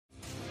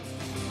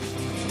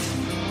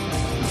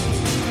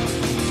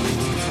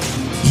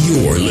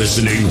You're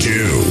listening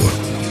to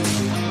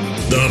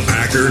the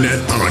Packernet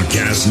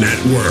Podcast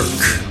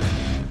Network.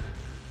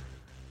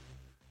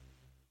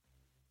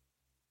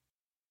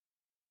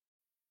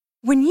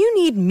 When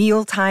you need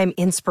mealtime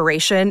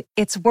inspiration,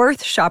 it's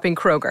worth shopping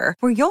Kroger,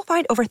 where you'll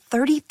find over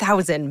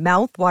 30,000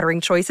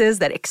 mouth-watering choices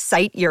that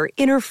excite your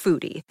inner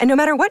foodie. And no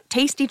matter what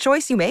tasty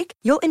choice you make,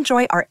 you'll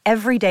enjoy our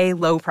everyday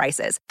low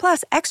prices,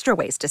 plus extra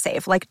ways to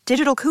save, like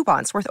digital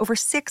coupons worth over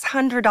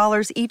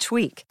 $600 each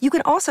week. You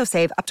can also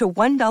save up to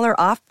 $1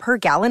 off per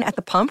gallon at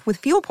the pump with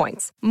fuel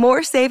points.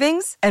 More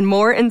savings and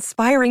more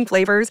inspiring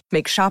flavors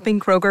make shopping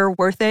Kroger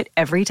worth it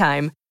every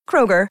time.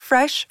 Kroger,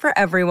 fresh for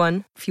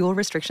everyone. Fuel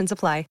restrictions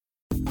apply.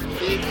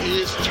 It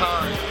is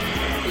time.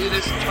 It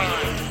is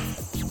time.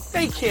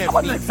 They can't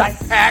beat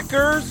the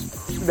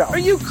Packers. No. Are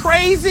you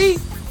crazy?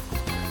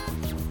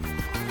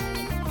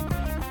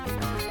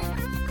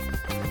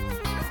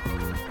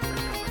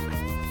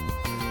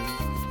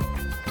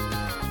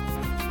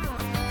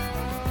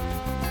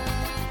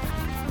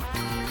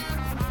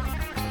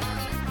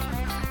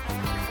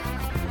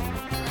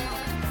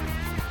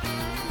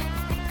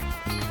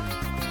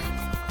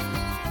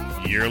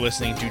 You're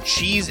listening to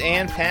Cheese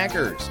and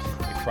Packers,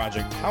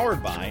 project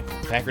powered by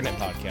Packernet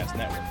Podcast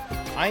Network.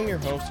 I'm your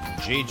host,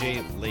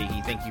 JJ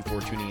Leahy. Thank you for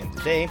tuning in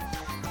today.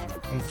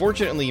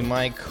 Unfortunately,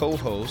 my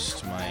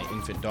co-host, my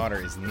infant daughter,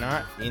 is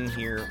not in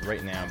here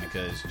right now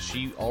because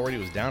she already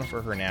was down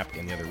for her nap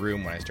in the other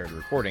room when I started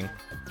recording.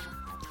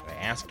 I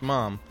asked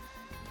Mom,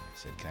 I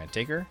said, can I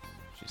take her?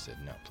 She said,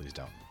 no, please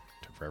don't.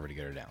 It took forever to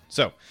get her down.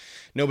 So,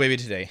 no baby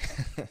today.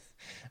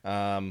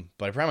 But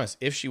I promise,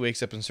 if she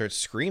wakes up and starts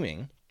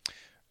screaming,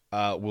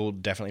 we'll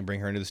definitely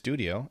bring her into the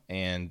studio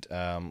and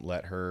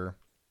let her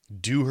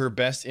do her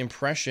best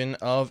impression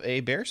of a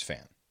Bears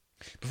fan.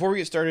 Before we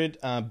get started,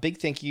 big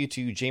thank you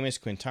to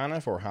Jameis Quintana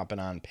for hopping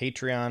on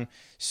Patreon.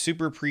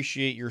 Super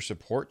appreciate your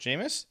support,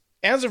 Jameis.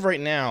 As of right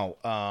now,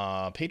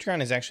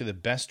 Patreon is actually the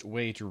best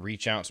way to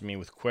reach out to me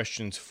with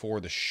questions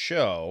for the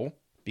show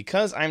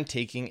because I'm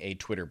taking a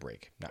Twitter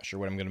break. Not sure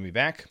when I'm going to be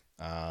back.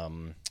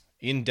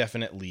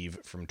 Indefinite leave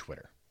from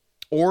Twitter.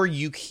 Or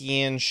you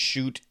can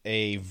shoot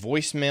a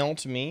voicemail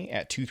to me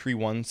at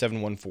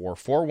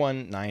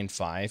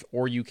 231-714-4195,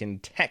 or you can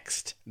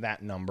text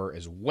that number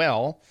as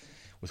well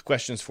with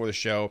questions for the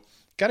show.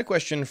 Got a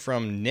question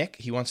from Nick.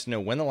 He wants to know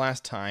when the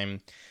last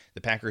time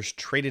the Packers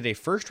traded a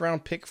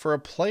first-round pick for a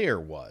player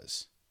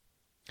was.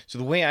 So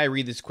the way I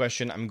read this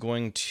question, I'm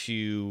going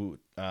to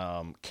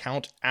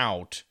count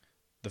out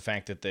the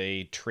fact that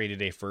they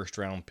traded a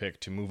first-round pick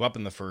to move up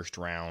in the first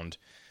round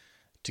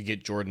to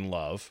get Jordan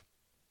Love.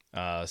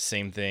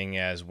 Same thing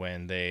as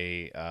when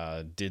they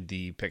did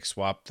the pick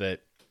swap that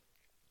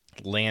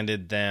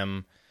landed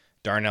them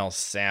Darnell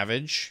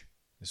Savage.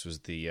 This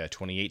was the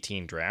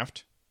 2018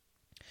 draft.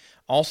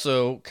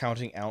 Also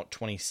counting out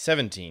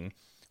 2017,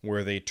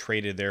 where they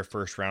traded their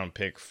first round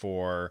pick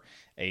for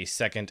a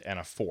second and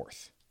a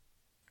fourth.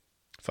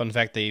 Fun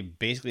fact, they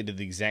basically did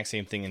the exact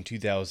same thing in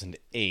 2008.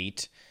 They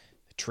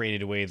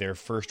traded away their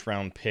first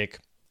round pick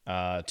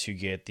to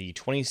get the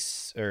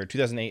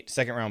 2008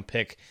 second round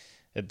pick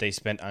that they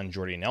spent on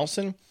Jordy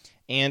Nelson,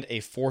 and a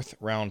fourth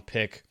round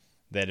pick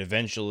that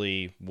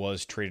eventually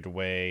was traded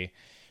away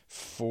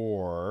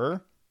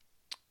for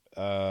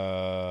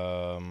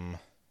a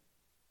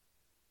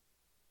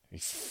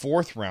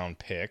fourth round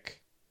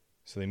pick.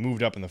 So they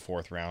moved up in the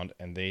fourth round,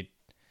 and this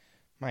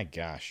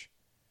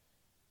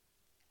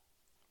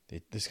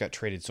got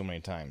traded so many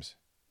times.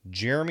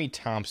 Jeremy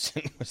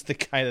Thompson was the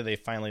guy that they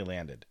finally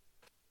landed.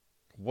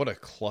 What a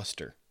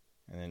cluster.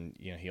 And then,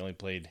 he only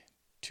played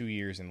 2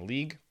 years in the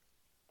league.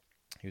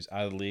 He was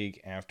out of the league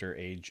after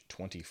age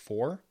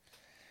 24.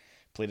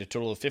 Played a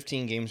total of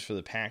 15 games for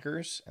the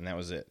Packers, and that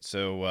was it.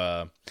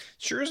 So,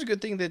 sure is a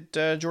good thing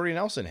that Jordy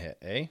Nelson hit,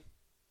 eh?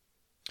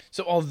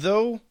 So,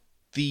 although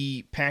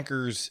the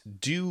Packers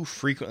do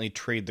frequently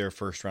trade their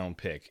first-round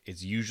pick,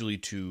 it's usually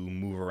to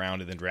move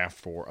around in the draft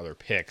for other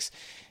picks.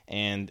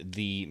 And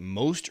the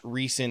most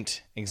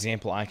recent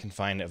example I can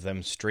find of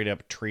them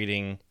straight-up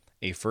trading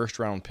a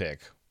first-round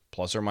pick,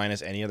 plus or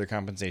minus any other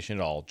compensation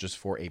at all, just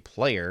for a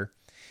player,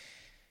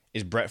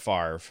 is Brett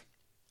Favre,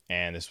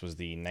 and this was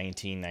the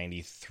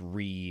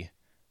 1993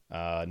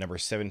 number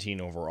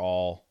 17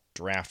 overall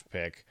draft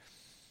pick,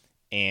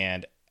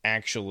 and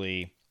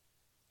actually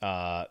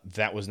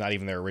that was not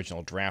even their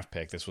original draft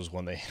pick. This was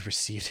one they had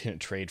received in a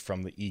trade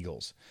from the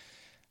Eagles.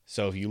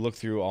 So if you look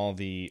through all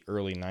the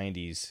early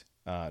 90s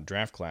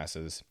draft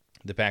classes,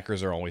 the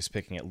Packers are always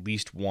picking at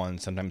least one,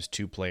 sometimes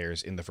two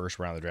players in the first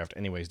round of the draft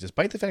anyways,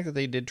 despite the fact that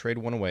they did trade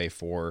one away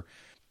for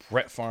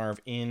Brett Favre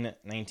in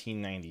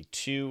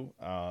 1992.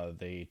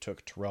 They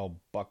took Terrell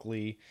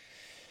Buckley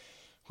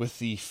with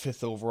the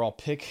 5th overall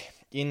pick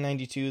in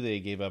 92.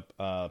 They gave up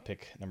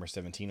pick number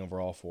 17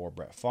 overall for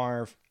Brett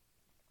Favre.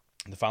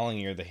 The following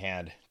year, they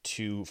had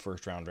 2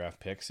 first-round draft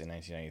picks in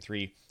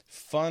 1993.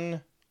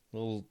 Fun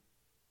little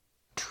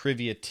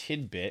trivia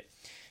tidbit.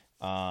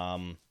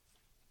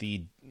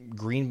 The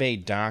Green Bay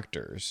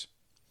doctors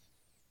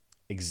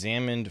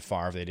examined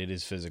Favre. They did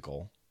his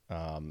physical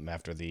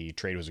after the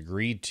trade was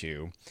agreed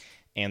to,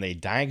 and they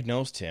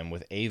diagnosed him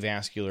with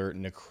avascular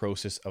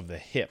necrosis of the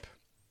hip,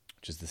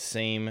 which is the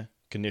same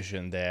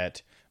condition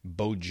that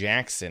Bo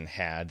Jackson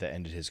had that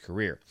ended his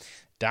career.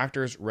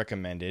 Doctors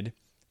recommended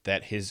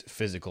that his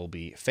physical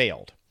be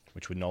failed,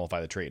 which would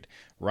nullify the trade.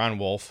 Ron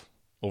Wolf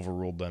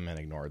overruled them and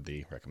ignored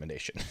the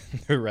recommendation.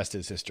 The rest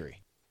is history.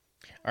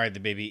 All right,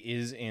 the baby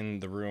is in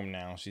the room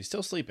now. She's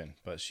still sleeping,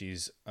 but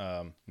she's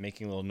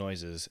making little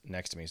noises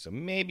next to me, so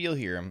maybe you'll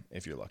hear them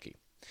if you're lucky.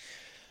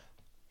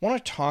 I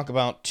want to talk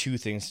about two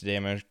things today.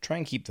 I'm going to try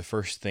and keep the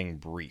first thing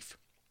brief.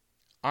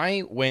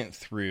 I went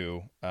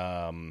through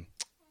and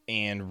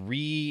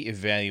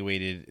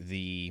reevaluated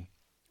the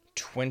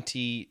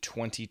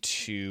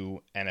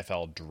 2022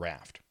 NFL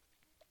draft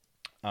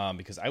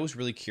because I was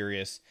really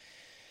curious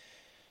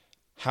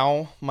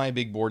how my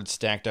big board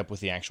stacked up with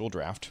the actual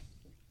draft,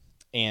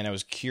 and I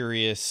was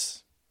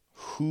curious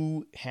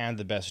who had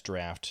the best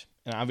draft.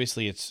 And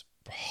obviously it's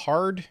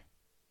hard,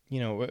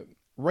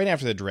 right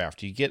after the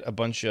draft, you get a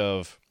bunch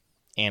of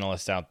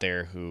analysts out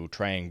there who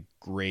try and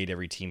grade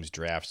every team's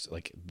drafts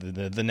like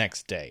the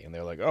next day, and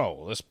they're like,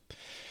 oh,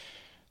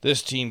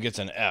 this team gets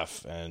an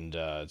F, and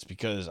it's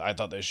because I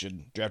thought they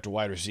should draft a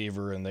wide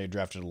receiver and they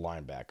drafted a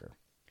linebacker.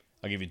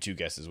 I'll give you two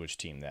guesses which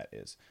team that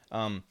is.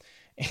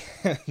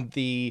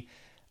 The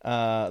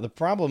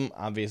problem,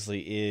 obviously,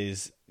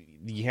 is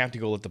you have to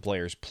go let the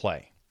players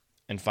play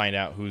and find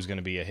out who's going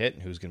to be a hit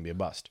and who's going to be a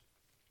bust.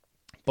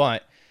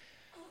 But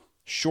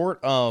short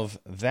of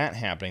that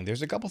happening,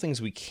 there's a couple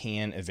things we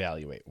can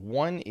evaluate.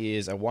 One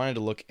is I wanted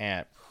to look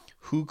at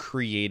who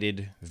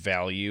created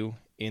value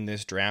in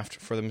this draft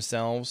for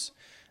themselves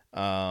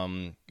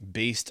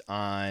based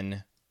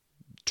on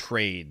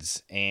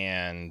trades.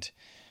 And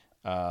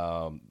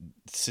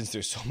since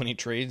there's so many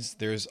trades,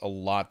 there's a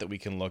lot that we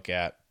can look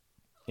at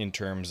in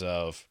terms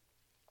of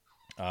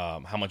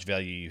how much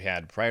value you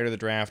had prior to the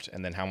draft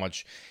and then how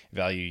much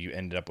value you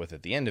ended up with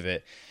at the end of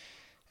it.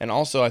 And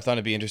also I thought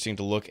it'd be interesting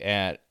to look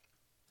at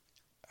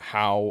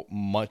how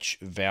much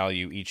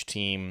value each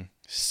team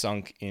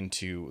sunk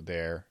into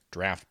their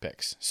draft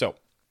picks. So,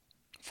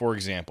 for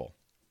example,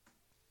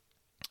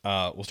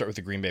 we'll start with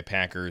the Green Bay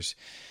Packers.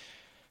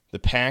 The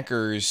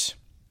Packers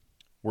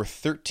were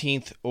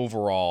 13th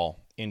overall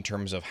in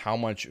terms of how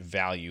much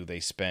value they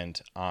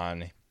spent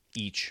on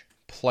each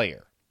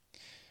player.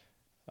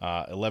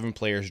 11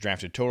 players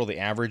drafted total. The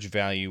average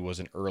value was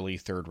an early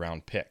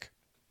third-round pick.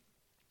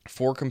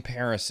 For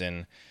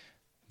comparison,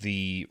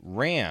 the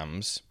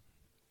Rams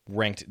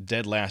ranked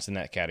dead last in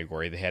that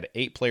category. They had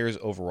 8 players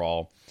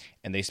overall,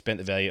 and they spent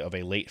the value of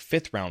a late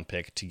fifth-round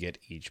pick to get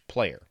each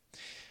player.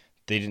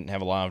 They didn't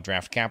have a lot of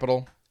draft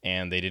capital,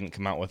 and they didn't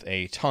come out with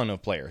a ton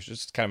of players,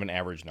 just kind of an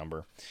average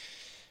number.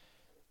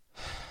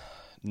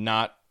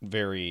 Not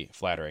very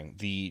flattering.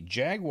 The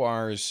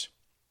Jaguars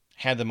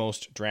had the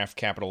most draft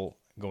capital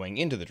going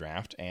into the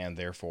draft, and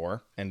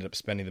therefore ended up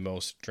spending the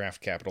most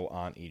draft capital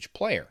on each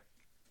player.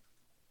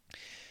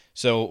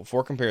 So,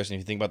 for comparison, if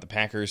you think about the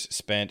Packers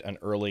spent an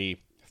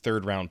early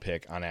third-round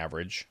pick on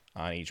average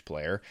on each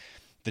player,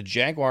 the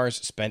Jaguars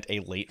spent a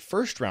late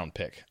first-round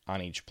pick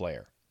on each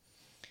player.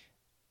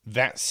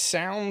 That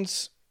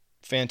sounds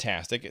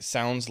fantastic. It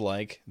sounds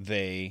like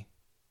they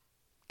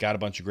got a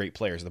bunch of great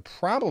players. The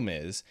problem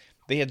is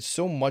they had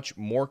so much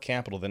more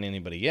capital than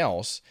anybody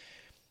else.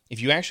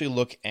 If you actually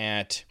look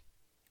at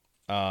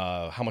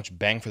how much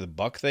bang for the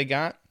buck they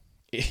got,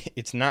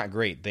 it's not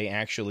great. They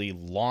actually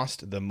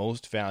lost the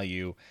most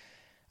value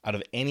out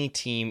of any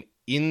team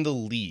in the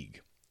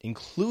league,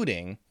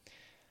 including,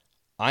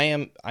 I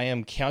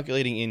am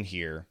calculating in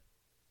here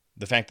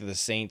the fact that the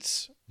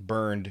Saints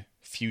burned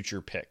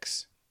future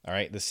picks. All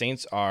right, the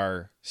Saints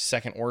are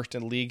second worst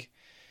in the league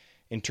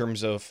in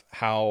terms of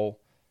how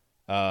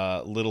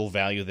little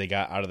value they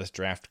got out of this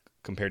draft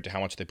compared to how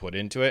much they put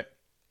into it.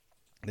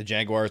 The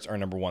Jaguars are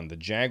number one. The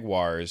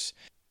Jaguars,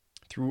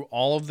 through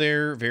all of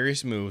their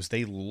various moves,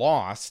 they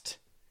lost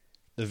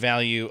the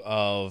value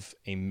of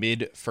a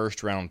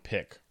mid-first round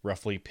pick,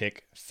 roughly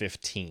pick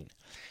 15.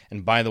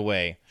 And by the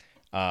way,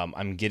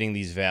 I'm getting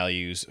these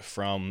values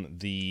from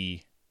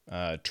the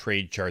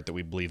trade chart that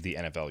we believe the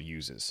NFL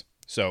uses.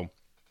 So,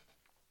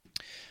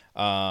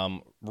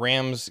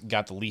 Rams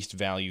got the least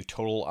value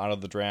total out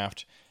of the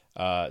draft.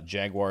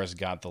 Jaguars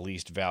got the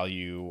least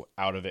value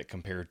out of it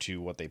compared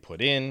to what they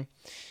put in.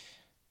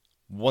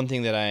 One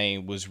thing that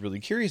I was really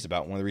curious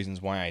about, one of the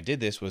reasons why I did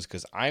this, was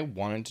because I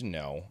wanted to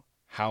know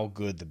how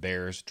good the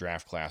Bears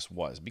draft class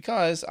was.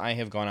 Because I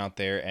have gone out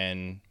there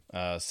and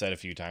said a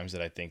few times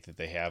that I think that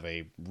they have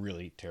a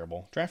really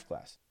terrible draft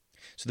class.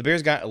 So the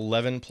Bears got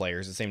 11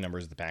 players, the same number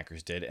as the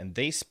Packers did, and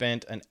they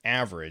spent an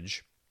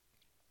average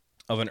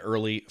of an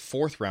early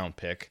fourth-round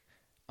pick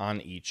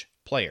on each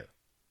player.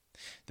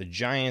 The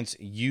Giants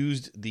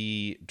used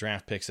the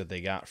draft picks that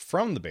they got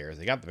from the Bears.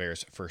 They got the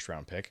Bears'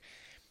 first-round pick,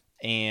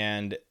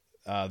 and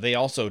they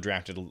also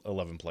drafted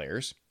 11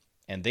 players,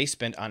 and they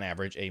spent on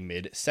average a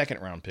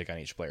mid-second-round pick on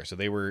each player. So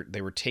they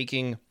were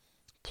taking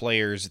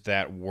players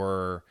that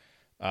were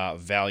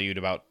valued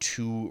about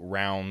 2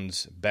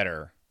 rounds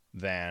better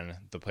than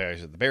the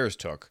players that the Bears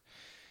took,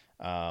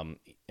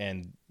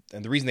 and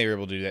the reason they were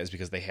able to do that is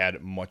because they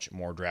had much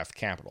more draft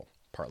capital,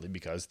 partly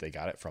because they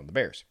got it from the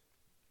Bears.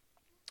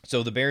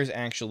 So the Bears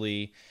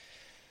actually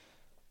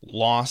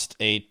gained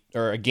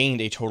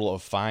a total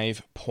of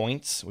 5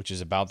 points, which is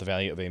about the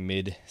value of a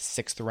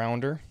mid-6th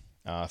rounder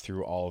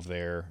through all of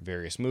their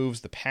various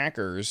moves. The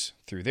Packers,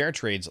 through their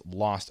trades,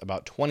 lost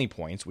about 20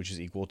 points, which is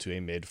equal to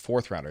a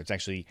mid-4th rounder. It's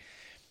actually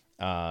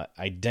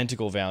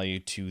identical value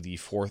to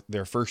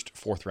their first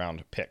 4th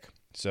round pick.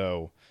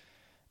 So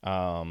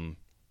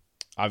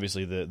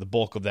obviously the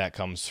bulk of that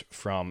comes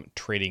from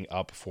trading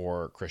up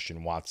for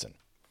Christian Watson.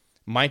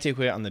 My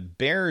takeaway on the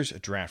Bears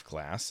draft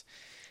class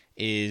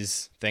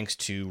is, thanks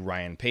to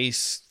Ryan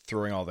Pace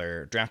throwing all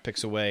their draft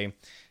picks away,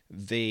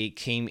 they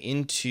came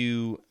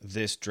into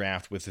this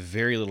draft with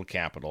very little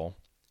capital,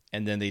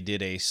 and then they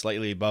did a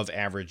slightly above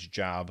average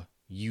job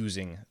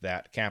using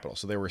that capital.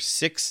 So there were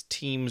 6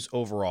 teams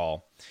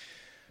overall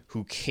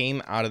who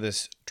came out of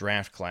this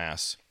draft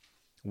class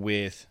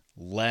with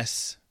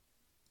less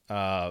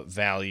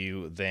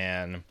value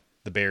than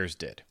the Bears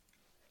did.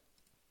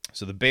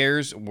 So the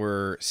Bears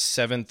were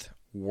 7th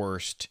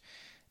worst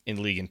in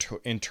the league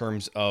in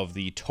terms of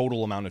the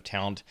total amount of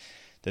talent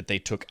that they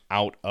took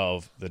out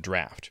of the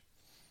draft.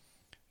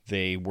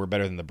 They were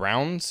better than the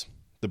Browns,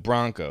 the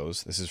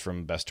Broncos. This is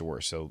from best to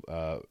worst.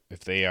 So if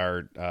they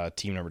are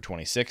team number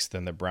 26,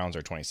 then the Browns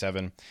are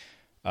 27.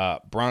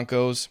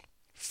 Broncos,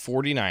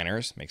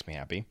 49ers, makes me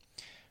happy.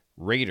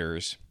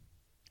 Raiders,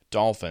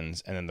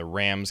 Dolphins, and then the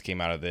Rams came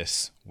out of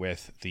this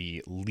with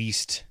the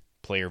least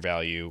player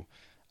value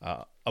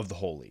of the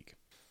whole league.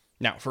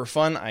 Now, for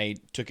fun, I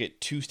took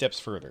it 2 steps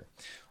further.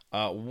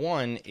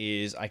 One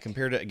is I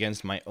compared it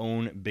against my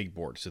own big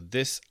board. So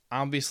this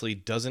obviously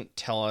doesn't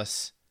tell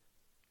us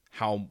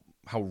how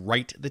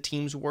right the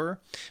teams were,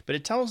 but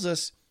it tells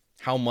us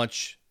how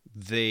much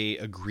they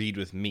agreed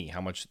with me,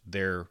 how much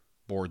their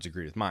boards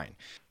agreed with mine.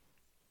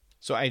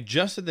 So I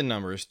adjusted the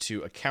numbers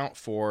to account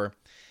for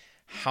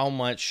how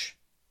much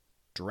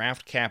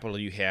draft capital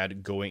you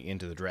had going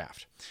into the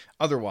draft.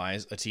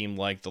 Otherwise, a team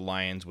like the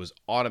Lions was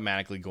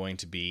automatically going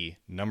to be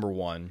number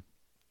 1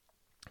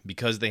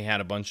 because they had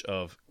a bunch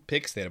of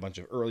picks, they had a bunch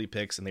of early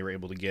picks, and they were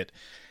able to get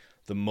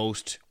the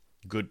most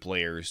good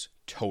players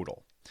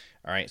total.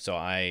 All right, so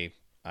I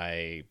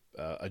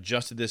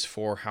adjusted this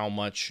for how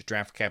much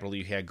draft capital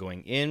you had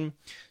going in,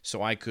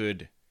 so I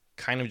could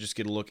kind of just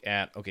get a look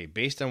at, okay,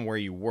 based on where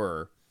you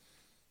were,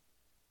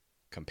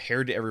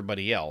 compared to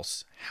everybody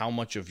else, how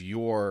much of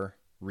your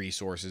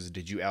resources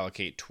did you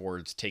allocate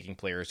towards taking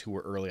players who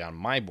were early on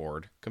my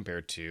board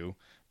compared to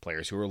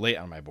players who were late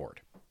on my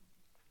board.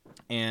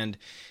 And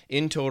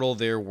in total,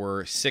 there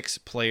were 6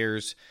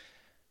 players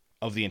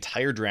of the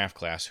entire draft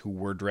class who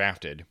were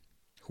drafted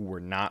who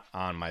were not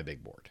on my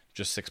big board.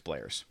 Just 6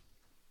 players.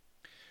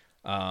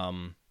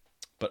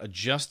 But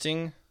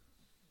adjusting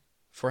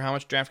for how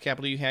much draft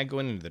capital you had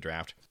going into the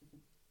draft,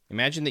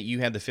 imagine that you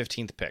had the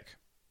 15th pick.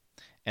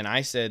 And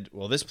I said,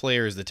 well, this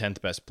player is the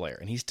 10th best player.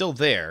 And he's still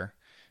there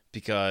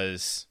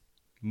because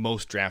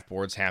most draft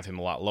boards have him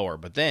a lot lower.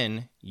 But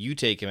then you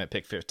take him at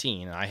pick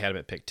 15, and I had him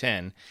at pick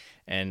 10,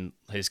 and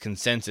his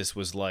consensus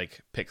was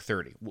like pick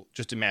 30. Well,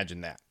 just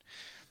imagine that.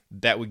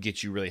 That would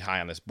get you really high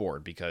on this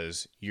board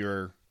because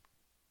you're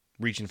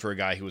reaching for a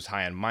guy who was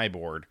high on my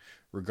board,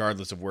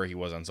 regardless of where he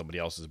was on somebody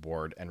else's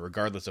board, and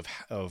regardless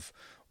of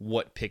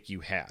what pick you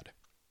had.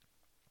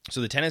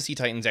 So the Tennessee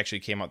Titans actually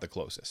came out the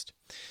closest,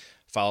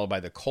 followed by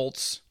the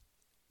Colts,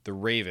 the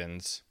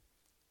Ravens,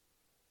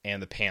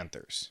 and the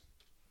Panthers.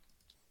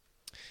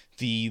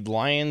 The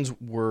Lions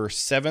were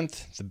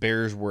 7th, the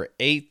Bears were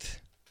 8th,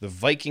 the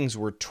Vikings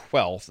were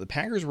 12th, the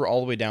Packers were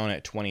all the way down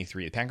at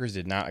 23. The Packers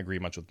did not agree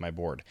much with my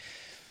board.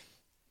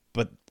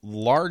 But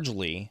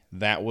largely,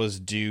 that was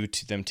due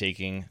to them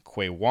taking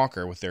Quay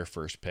Walker with their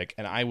first pick,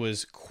 and I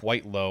was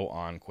quite low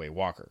on Quay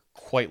Walker.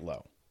 Quite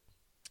low.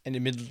 And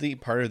admittedly,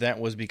 part of that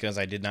was because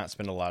I did not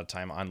spend a lot of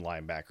time on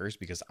linebackers,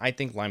 because I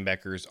think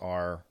linebackers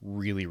are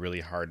really,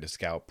 really hard to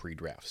scout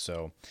pre-draft.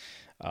 So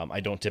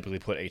I don't typically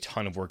put a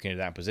ton of work into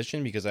that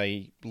position because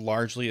I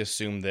largely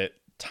assume that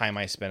time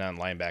I spend on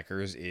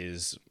linebackers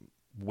is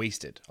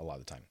wasted a lot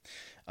of the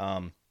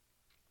time.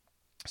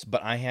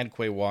 But I had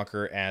Quay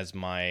Walker as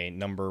my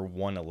number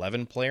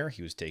 111 player.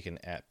 He was taken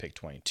at pick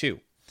 22.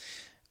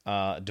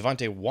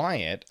 Devontae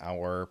Wyatt,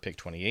 our pick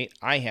 28,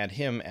 I had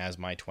him as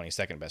my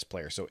 22nd best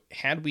player. So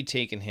had we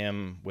taken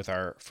him with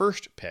our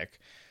first pick,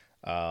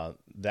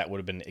 that would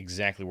have been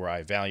exactly where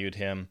I valued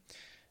him.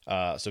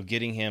 So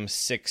getting him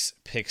 6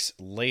 picks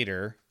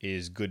later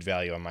is good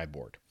value on my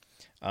board.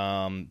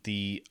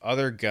 The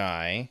other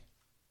guy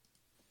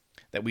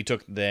that we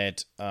took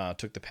that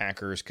took the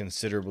Packers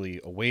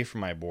considerably away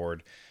from my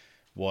board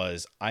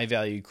was I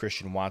valued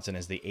Christian Watson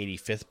as the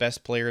 85th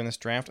best player in this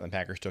draft, and the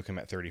Packers took him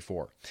at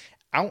 34.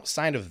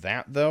 Outside of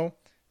that, though,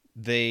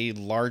 they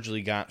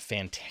largely got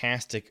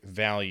fantastic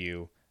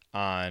value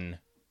on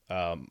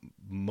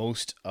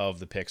most of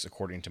the picks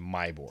according to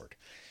my board.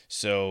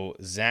 So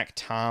Zach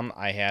Tom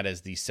I had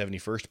as the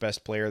 71st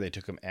best player. They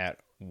took him at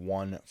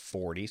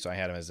 140, so I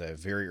had him as a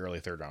very early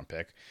third-round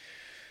pick.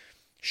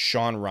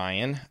 Sean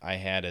Ryan, I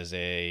had as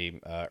a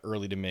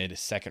early to mid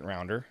second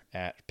rounder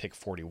at pick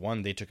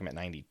 41. They took him at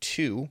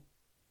 92.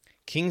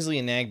 Kingsley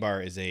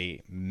Enagbare is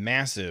a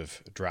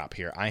massive drop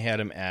here. I had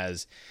him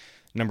as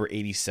number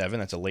 87.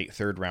 That's a late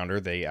third rounder.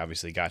 They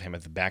obviously got him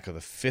at the back of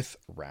the fifth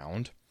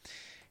round.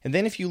 And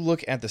then if you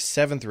look at the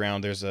seventh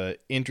round, there's a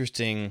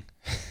interesting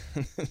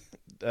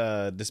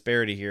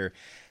disparity here.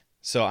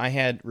 So I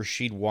had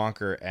Rasheed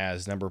Walker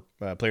as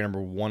player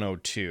number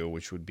 102,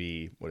 which would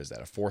be, what is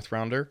that, a fourth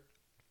rounder?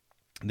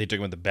 They took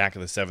him at the back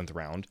of the seventh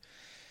round.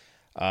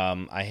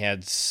 I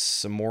had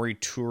Samori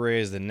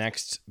Toure as the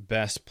next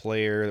best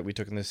player that we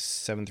took in the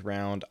seventh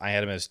round. I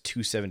had him as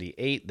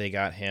 278. They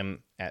got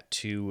him at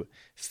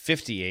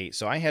 258.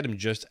 So I had him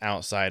just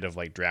outside of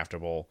like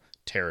draftable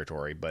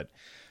territory, but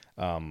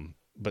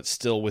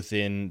still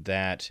within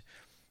that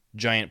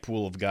giant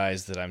pool of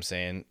guys that I'm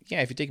saying,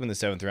 yeah, if you take him in the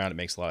seventh round, it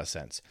makes a lot of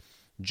sense.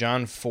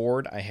 John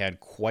Ford, I had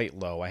quite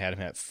low. I had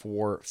him at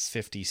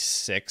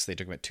 456. They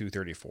took him at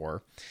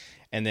 234.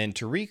 And then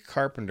Tariq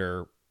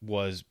Carpenter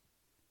was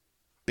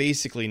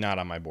basically not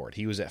on my board.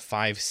 He was at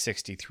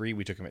 563.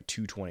 We took him at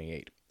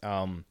 228.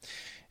 And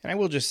I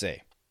will just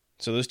say,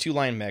 so those two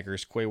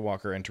linebackers, Quay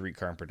Walker and Tariq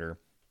Carpenter,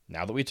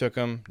 now that we took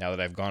them, now that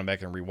I've gone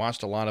back and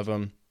rewatched a lot of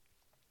them,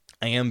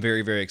 I am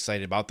very, very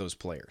excited about those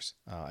players.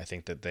 I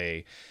think that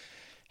they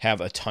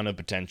have a ton of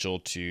potential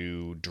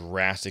to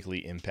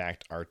drastically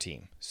impact our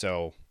team.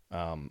 So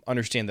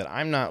understand that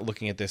I'm not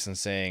looking at this and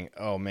saying,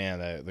 oh man,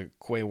 the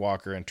Quay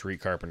Walker and Tariq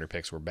Carpenter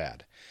picks were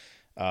bad.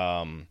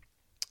 I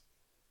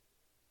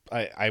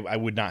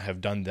would not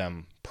have done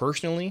them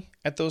personally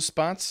at those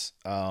spots.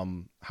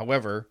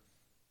 However,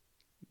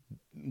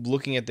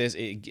 looking at this,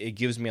 it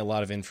gives me a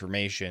lot of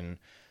information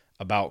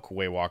about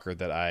Quay Walker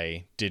that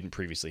I didn't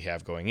previously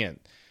have going in.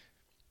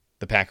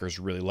 The Packers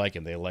really like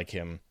him. They like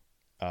him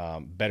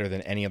better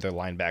than any other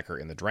linebacker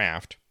in the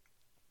draft.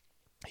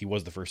 He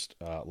was the first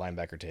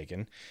linebacker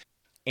taken.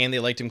 And they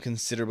liked him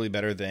considerably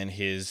better than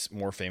his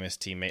more famous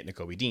teammate,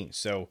 Nakobe Dean.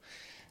 So,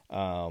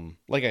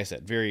 like I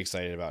said, very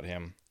excited about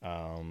him.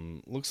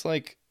 Looks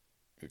like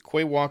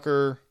Quay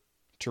Walker,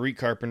 Tariq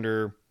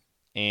Carpenter,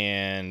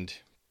 and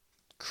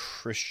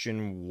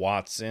Christian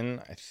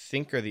Watson, I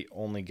think, are the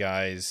only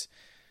guys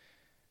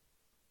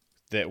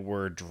that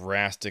were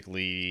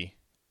drastically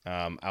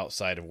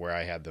outside of where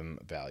I had them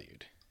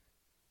valued.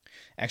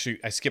 Actually,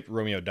 I skipped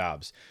Romeo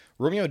Doubs.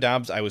 Romeo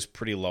Doubs I was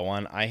pretty low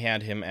on. I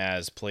had him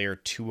as player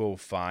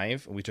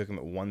 205. We took him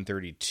at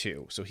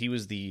 132. So he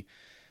was the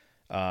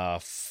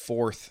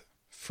fourth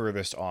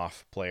furthest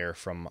off player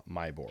from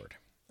my board.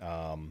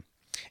 And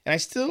I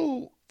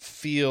still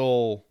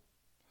feel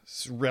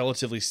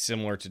relatively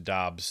similar to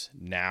Doubs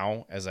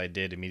now as I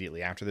did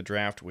immediately after the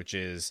draft, which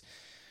is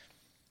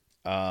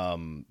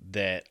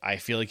that I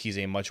feel like he's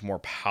a much more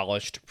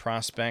polished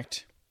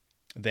prospect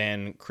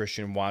than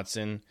Christian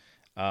Watson.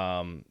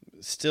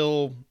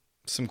 Still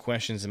some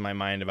questions in my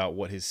mind about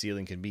what his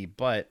ceiling can be,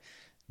 but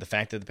the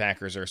fact that the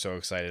Packers are so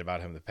excited about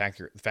him, the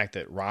fact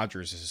that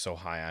Rodgers is so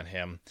high on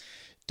him,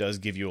 does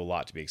give you a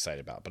lot to be excited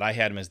about. But I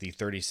had him as the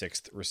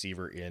 36th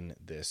receiver in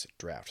this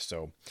draft,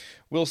 so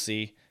we'll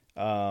see.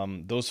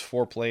 Those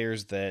four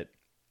players that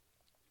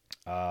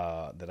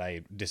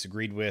I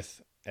disagreed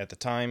with at the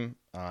time,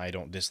 I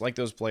don't dislike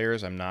those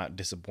players. I'm not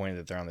disappointed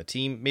that they're on the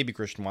team. Maybe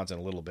Christian Watson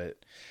a little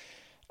bit.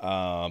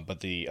 But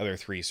the other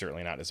three,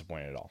 certainly not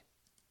disappointed at all.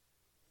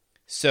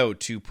 So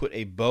to put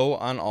a bow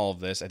on all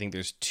of this, I think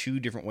there's two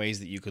different ways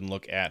that you can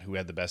look at who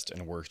had the best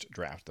and worst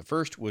draft. The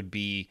first would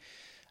be,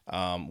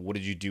 what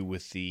did you do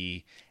with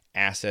the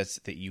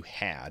assets that you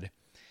had?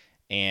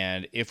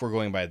 And if we're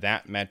going by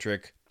that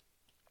metric,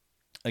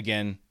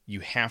 again,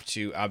 you have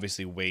to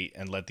obviously wait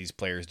and let these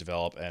players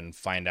develop and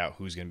find out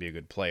who's going to be a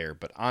good player.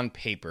 But on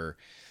paper,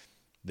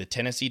 the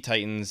Tennessee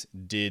Titans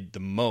did the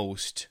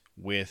most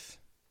with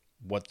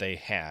what they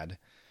had.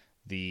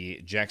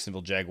 The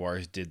Jacksonville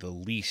Jaguars did the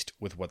least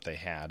with what they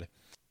had.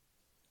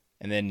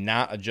 And then,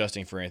 not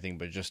adjusting for anything,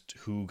 but just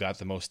who got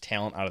the most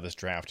talent out of this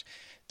draft,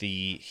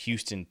 the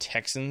Houston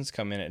Texans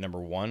come in at number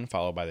 1,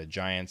 followed by the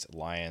Giants,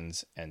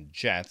 Lions, and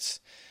Jets.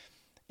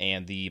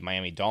 And the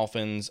Miami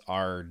Dolphins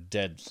are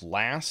dead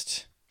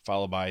last,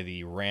 followed by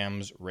the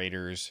Rams,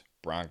 Raiders,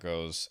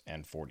 Broncos,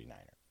 and 49ers.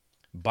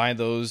 By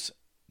those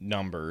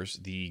numbers,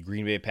 the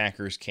Green Bay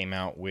Packers came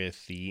out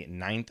with the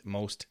 9th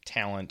most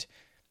talent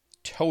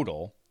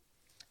total,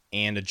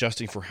 and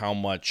adjusting for how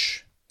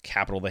much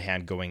capital they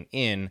had going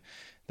in,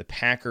 the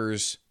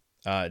Packers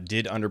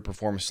did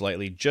underperform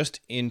slightly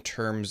just in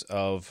terms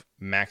of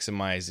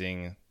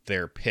maximizing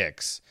their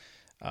picks.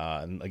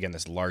 And again,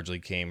 this largely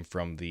came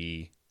from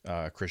the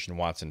Christian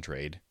Watson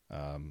trade,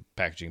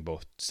 packaging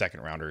both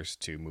second rounders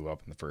to move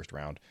up in the first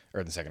round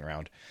or the second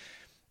round.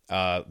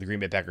 The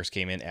Green Bay Packers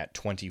came in at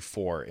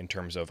 24 in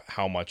terms of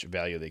how much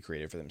value they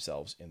created for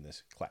themselves in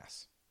this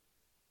class.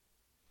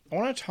 I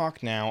want to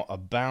talk now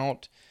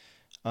about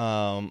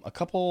a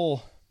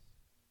couple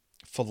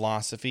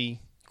philosophy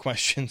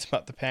questions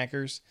about the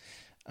Packers.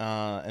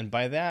 And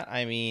by that,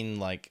 I mean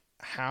like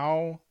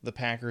how the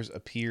Packers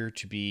appear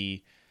to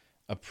be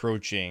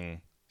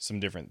approaching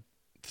some different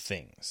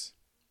things.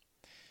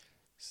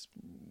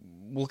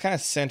 We'll kind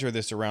of center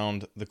this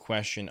around the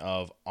question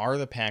of, are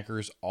the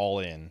Packers all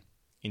in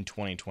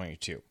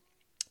 2022?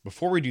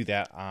 Before we do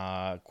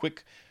that,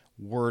 quick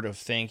word of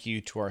thank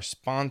you to our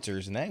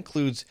sponsors, and that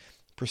includes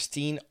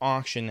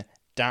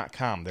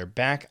PristineAuction.com. They're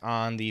back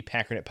on the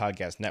Packernet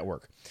Podcast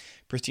Network.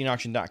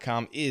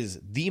 PristineAuction.com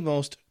is the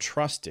most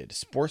trusted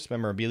sports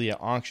memorabilia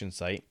auction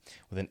site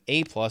with an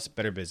A+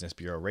 Better Business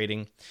Bureau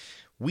rating.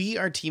 We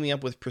are teaming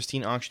up with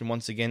Pristine Auction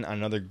once again on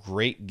another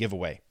great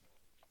giveaway.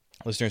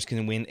 Listeners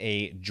can win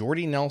a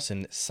Jordy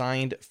Nelson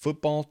signed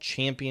football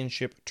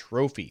championship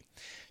trophy.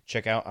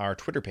 Check out our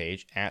Twitter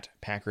page at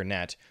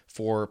PackerNet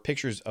for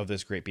pictures of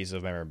this great piece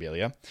of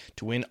memorabilia.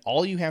 To win,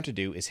 all you have to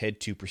do is head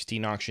to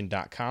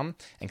PristineAuction.com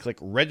and click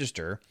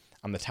register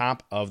on the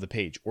top of the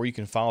page, or you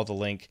can follow the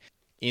link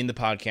in the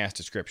podcast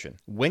description.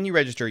 When you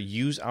register,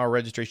 use our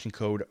registration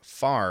code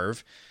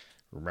FARV.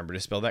 Remember to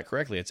spell that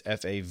correctly. It's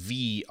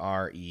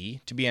FAVRE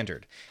to be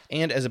entered.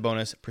 And as a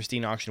bonus,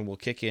 Pristine Auction will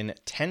kick in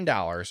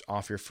 $10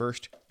 off your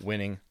first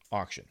winning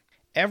auction.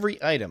 Every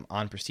item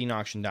on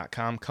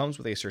PristineAuction.com comes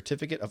with a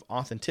certificate of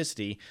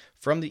authenticity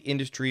from the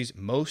industry's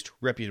most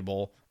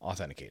reputable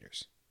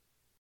authenticators.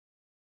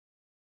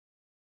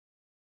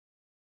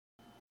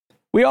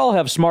 We all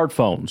have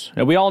smartphones,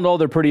 and we all know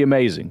they're pretty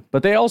amazing,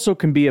 but they also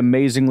can be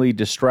amazingly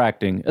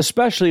distracting,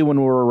 especially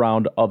when we're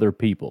around other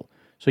people.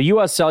 So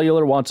US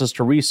Cellular wants us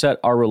to reset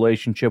our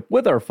relationship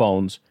with our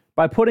phones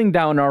by putting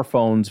down our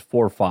phones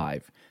for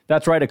 $5.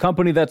 That's right, a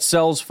company that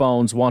sells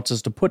phones wants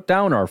us to put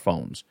down our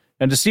phones.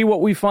 And to see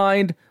what we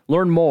find,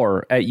 learn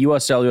more at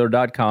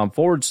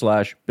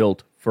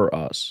uscellular.com/built for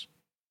us.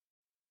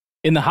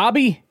 In the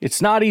hobby,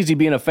 it's not easy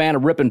being a fan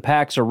of ripping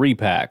packs or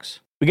repacks.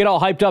 We get all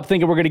hyped up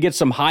thinking we're going to get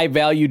some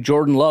high-value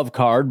Jordan Love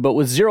card, but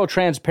with zero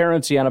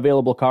transparency on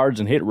available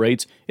cards and hit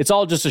rates, it's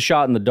all just a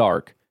shot in the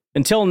dark.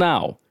 Until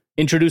now.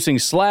 Introducing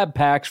Slab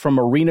Packs from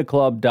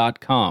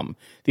ArenaClub.com,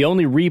 the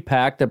only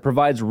repack that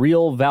provides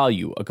real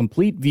value, a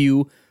complete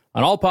view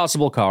on all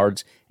possible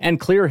cards, and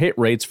clear hit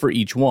rates for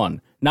each one.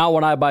 Now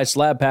when I buy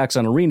Slab Packs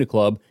on Arena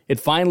Club, it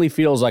finally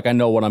feels like I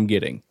know what I'm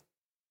getting.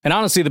 And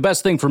honestly, the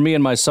best thing for me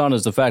and my son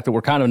is the fact that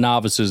we're kind of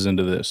novices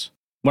into this.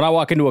 When I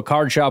walk into a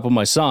card shop with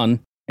my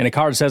son, and a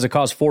card says it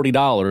costs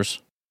 $40,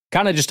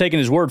 kind of just taking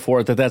his word for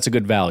it that that's a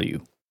good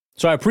value.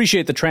 So I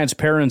appreciate the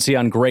transparency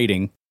on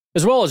grading,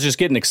 as well as just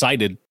getting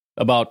excited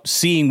about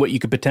seeing what you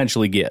could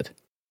potentially get.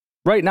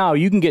 Right now,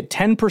 you can get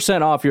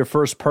 10% off your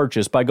first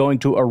purchase by going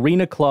to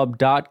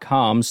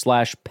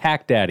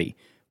arenaclub.com/packdaddy.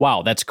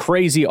 Wow, that's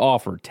crazy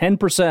offer.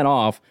 10%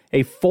 off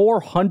a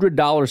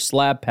 $400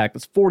 slab pack.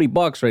 That's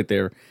 $40 right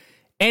there.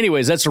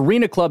 Anyways, that's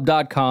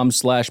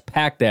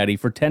arenaclub.com/packdaddy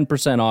for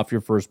 10% off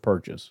your first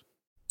purchase.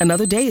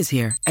 Another day is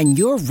here, and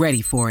you're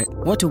ready for it.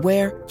 What to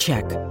wear?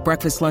 Check.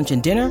 Breakfast, lunch,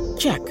 and dinner?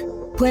 Check.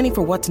 Planning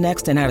for what's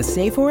next and how to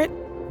save for it?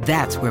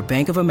 That's where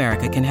Bank of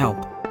America can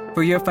help.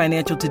 For your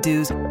financial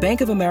to-dos,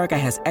 Bank of America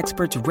has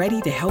experts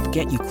ready to help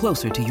get you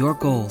closer to your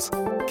goals.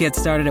 Get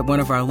started at one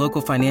of our local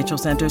financial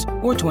centers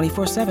or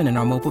 24/7 in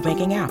our mobile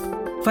banking app.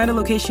 Find a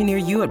location near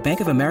you at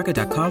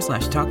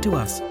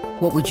bankofamerica.com/talktous.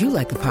 What would you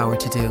like the power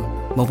to do?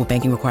 Mobile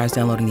banking requires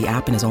downloading the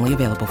app and is only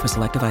available for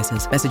select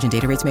devices. Message and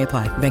data rates may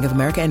apply. Bank of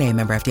America NA,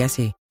 member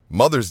FDIC.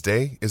 Mother's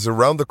Day is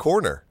around the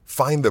corner.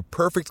 Find the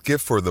perfect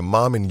gift for the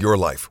mom in your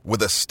life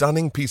with a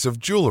stunning piece of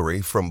jewelry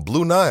from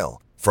Blue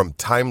Nile. From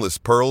timeless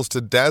pearls to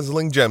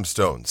dazzling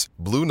gemstones,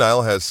 Blue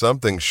Nile has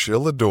something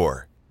she'll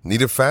adore.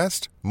 Need it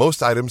fast?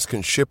 Most items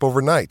can ship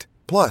overnight.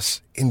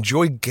 Plus,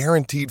 enjoy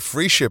guaranteed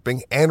free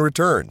shipping and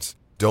returns.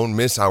 Don't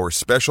miss our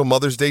special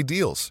Mother's Day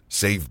deals.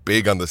 Save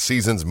big on the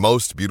season's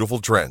most beautiful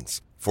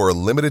trends. For a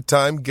limited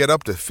time, get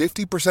up to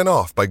 50%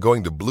 off by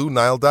going to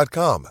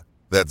BlueNile.com.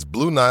 That's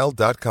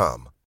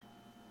BlueNile.com.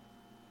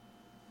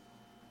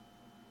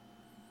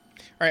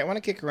 All right, I want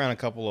to kick around a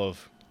couple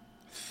of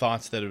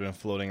thoughts that have been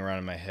floating around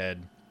in my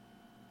head.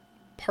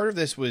 Part of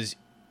this was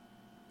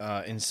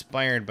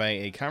inspired by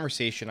a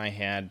conversation I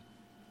had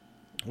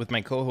with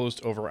my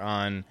co-host over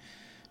on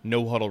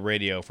No Huddle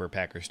Radio for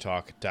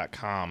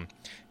PackersTalk.com,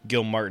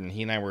 Gil Martin.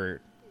 He and I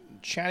were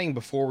chatting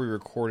before we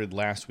recorded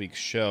last week's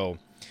show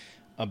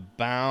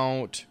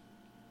about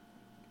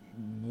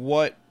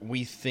what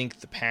we think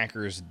the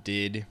Packers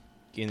did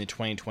in the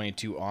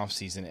 2022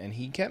 offseason, and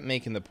he kept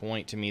making the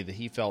point to me that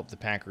he felt the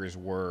Packers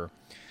were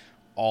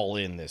all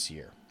in this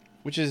year,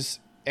 which is,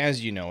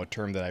 as you know, a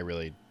term that I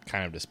really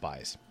kind of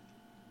despise.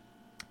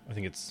 I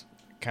think it's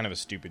kind of a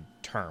stupid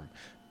term,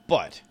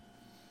 but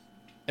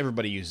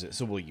everybody uses it,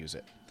 so we'll use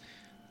it.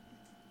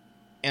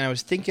 And I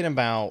was thinking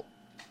about,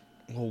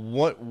 well,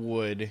 what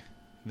would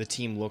the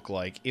team look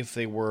like if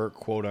they were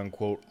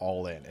quote-unquote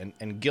all in?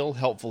 And Gil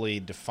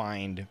helpfully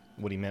defined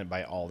what he meant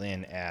by all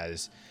in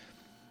as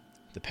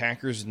the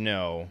Packers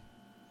know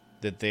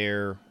that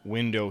their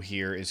window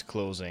here is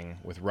closing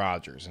with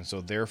Rodgers, and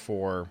so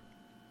therefore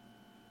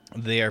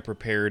they are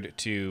prepared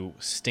to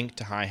stink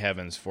to high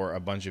heavens for a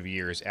bunch of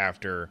years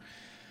after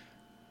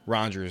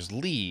Rodgers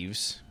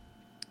leaves,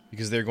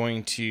 because they're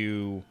going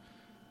to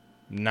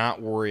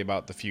not worry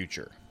about the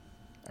future.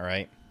 All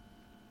right?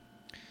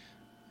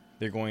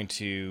 they're going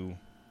to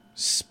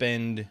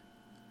spend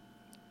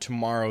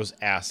tomorrow's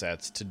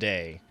assets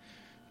today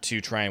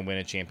to try and win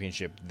a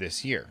championship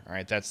this year. All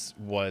right, that's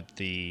what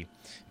the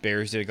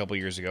Bears did a couple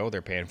years ago.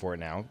 They're paying for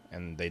it now,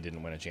 and they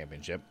didn't win a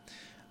championship.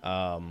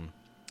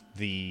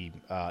 The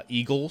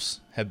Eagles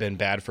have been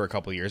bad for a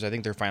couple years. I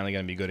think they're finally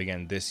going to be good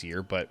again this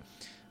year, but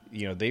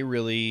they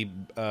really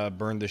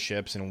burned the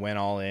ships and went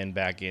all in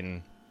back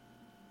in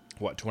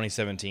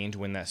 2017 to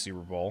win that Super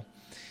Bowl,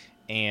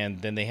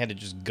 and then they had to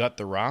just gut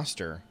the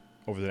roster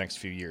over the next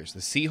few years. The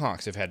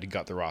Seahawks have had to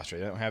gut the roster.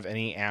 They don't have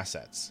any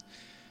assets,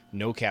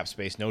 no cap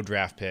space, no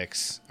draft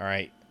picks. All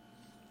right.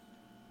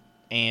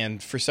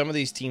 And for some of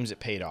these teams,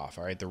 it paid off.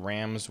 All right. The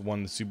Rams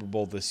won the Super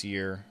Bowl this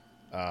year.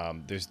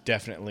 There's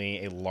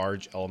definitely a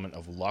large element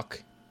of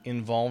luck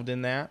involved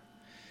in that.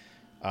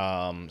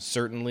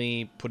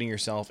 Certainly putting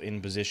yourself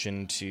in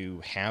position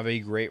to have a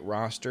great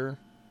roster,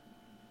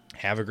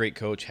 have a great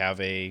coach, have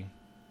a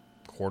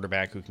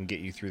quarterback who can get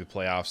you through the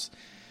playoffs.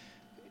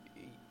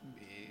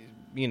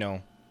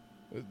 The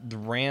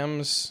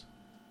Rams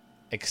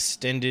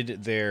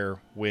extended their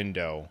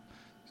window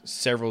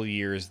several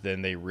years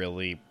than they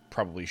really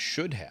probably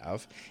should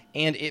have,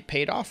 and it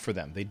paid off for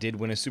them. They did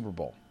win a Super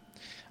Bowl.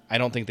 I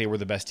don't think they were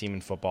the best team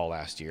in football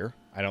last year.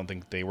 I don't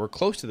think they were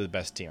close to the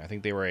best team. I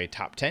think they were a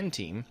top 10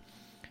 team.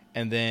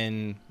 And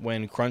then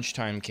when crunch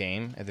time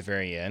came at the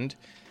very end,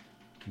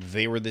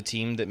 they were the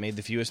team that made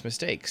the fewest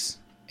mistakes.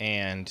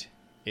 And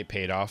it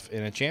paid off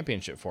in a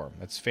championship for them.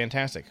 That's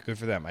fantastic. Good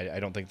for them. I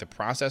don't think the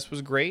process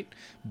was great,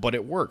 but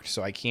it worked.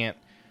 So I can't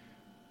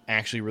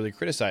actually really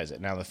criticize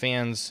it. Now the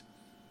fans,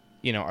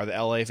 are the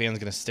LA fans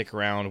going to stick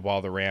around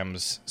while the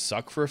Rams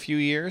suck for a few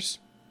years?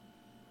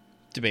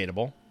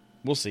 Debatable.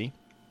 We'll see.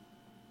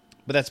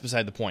 But that's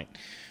beside the point.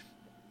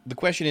 The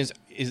question is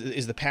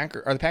are the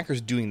Packers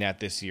doing that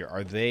this year?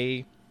 Are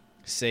they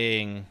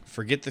saying,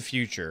 forget the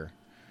future,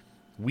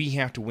 we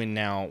have to win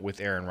now with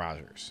Aaron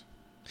Rodgers?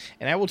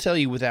 And I will tell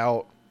you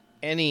without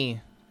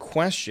any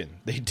question,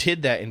 they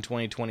did that in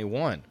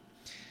 2021.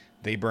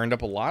 They burned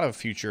up a lot of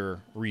future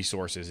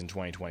resources in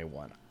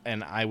 2021.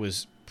 And I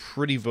was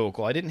pretty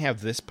vocal. I didn't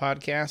have this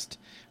podcast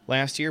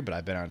last year, but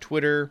I've been on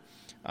Twitter.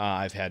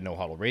 I've had No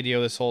Huddle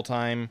Radio this whole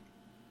time.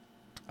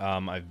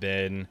 I've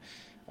been...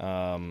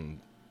 I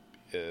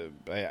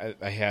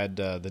had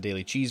the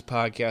Daily Cheese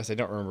podcast. I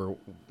don't remember,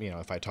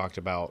 if I talked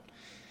about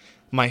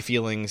my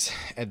feelings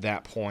at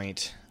that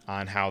point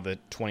on how the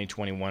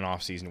 2021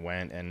 offseason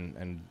went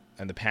and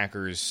the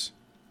Packers'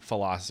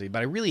 philosophy, but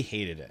I really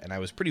hated it, and I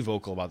was pretty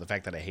vocal about the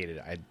fact that I hated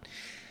it.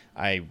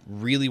 I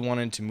really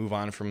wanted to move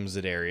on from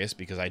Za'Darius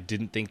because I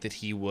didn't think that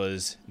he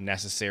was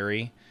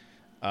necessary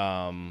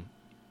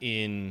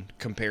in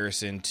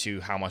comparison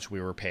to how much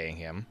we were paying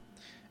him,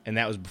 and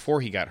that was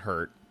before he got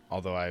hurt,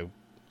 although I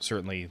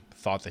certainly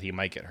thought that he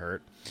might get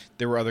hurt.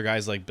 There were other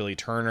guys like Billy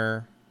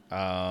Turner that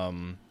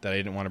I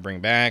didn't want to bring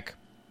back.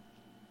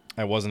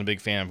 I wasn't a big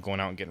fan of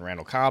going out and getting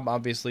Randall Cobb,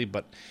 obviously,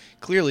 but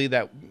clearly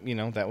that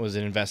was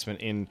an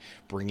investment in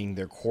bringing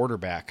their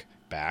quarterback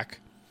back.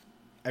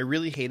 I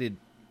really hated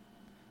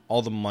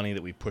all the money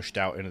that we pushed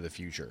out into the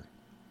future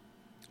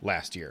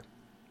last year.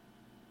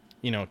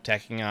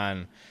 Tacking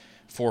on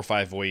 4 or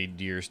 5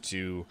 void years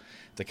to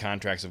the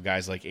contracts of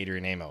guys like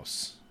Adrian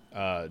Amos,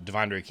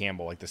 Devondre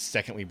Campbell, like the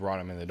second we brought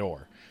him in the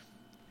door.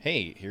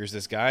 Hey, here's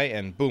this guy,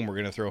 and boom, we're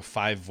going to throw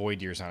 5 void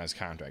years on his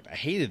contract. I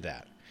hated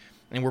that.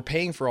 And we're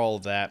paying for all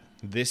of that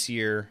this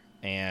year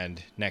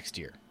and next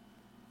year.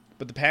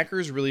 But the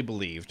Packers really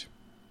believed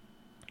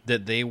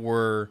that they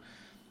were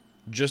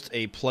just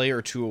a play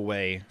or two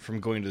away from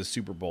going to the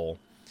Super Bowl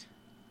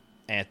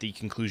at the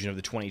conclusion of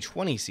the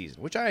 2020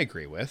 season, which I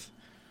agree with.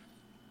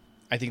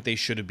 I think they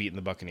should have beaten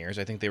the Buccaneers.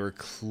 I think they were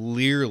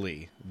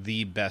clearly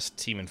the best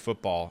team in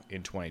football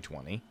in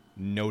 2020,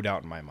 no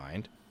doubt in my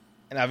mind.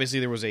 And obviously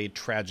there was a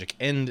tragic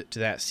end to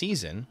that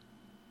season.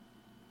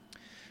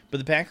 But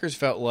the Packers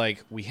felt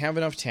like we have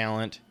enough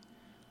talent.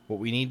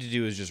 What we need to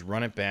do is just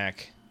run it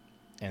back,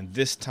 and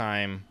this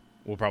time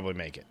we'll probably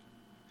make it.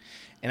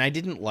 And I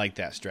didn't like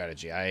that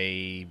strategy.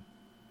 I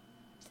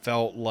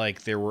felt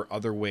like there were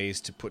other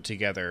ways to put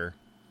together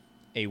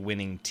a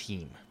winning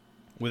team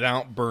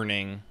without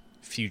burning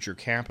future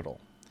capital.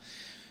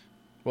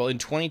 Well, in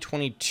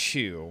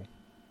 2022,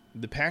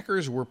 the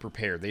Packers were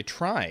prepared. They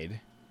tried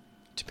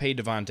to pay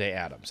Davante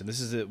Adams, and this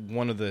was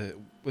one of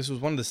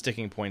the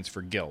sticking points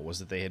for Gil, was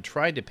that they had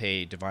tried to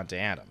pay Davante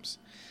Adams,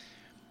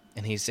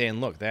 and he's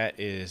saying, look, that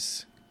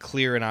is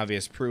clear and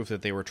obvious proof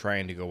that they were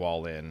trying to go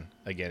all in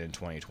again in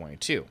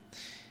 2022,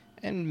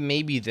 and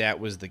maybe that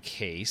was the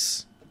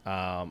case.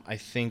 I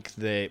think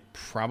that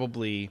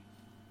probably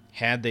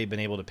had they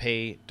been able to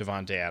pay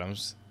Davante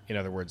Adams, in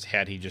other words,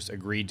 had he just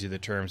agreed to the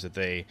terms that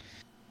they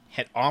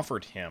had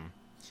offered him,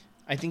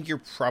 I think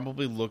you're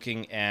probably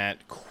looking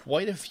at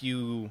quite a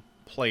few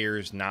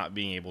players not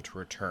being able to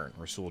return.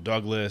 Rasul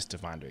Douglas,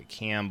 Devondre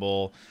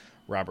Campbell,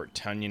 Robert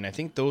Tonyan. I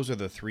think those are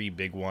the 3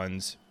 big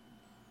ones.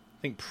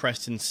 I think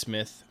Preston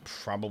Smith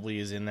probably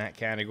is in that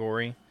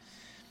category.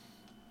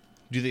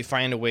 Do they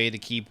find a way to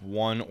keep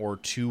 1 or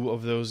 2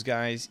 of those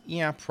guys?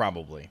 Yeah,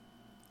 probably.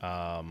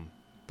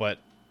 But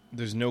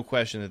there's no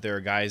question that there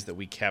are guys that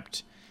we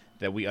kept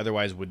that we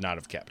otherwise would not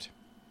have kept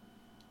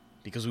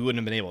because we wouldn't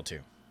have been able to.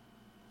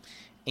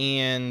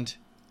 And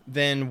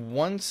then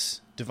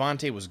once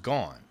Davante was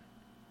gone,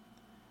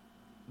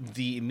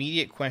 the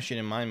immediate question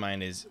in my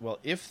mind is, well,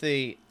 if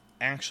they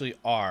actually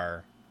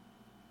are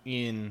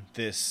in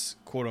this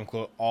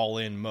quote-unquote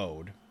all-in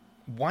mode,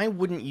 why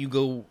wouldn't you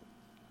go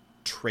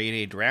trade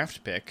a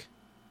draft pick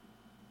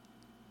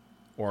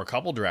or a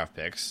couple draft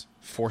picks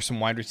for some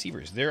wide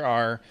receivers? There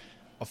are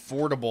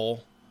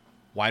affordable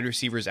wide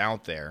receivers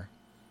out there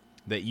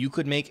that you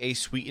could make a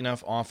sweet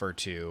enough offer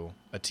to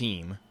a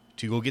team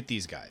to go get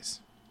these guys.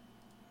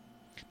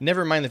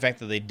 Never mind the fact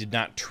that they did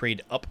not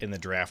trade up in the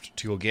draft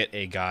to go get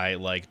a guy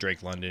like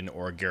Drake London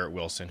or Garrett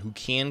Wilson who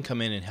can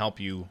come in and help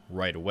you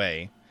right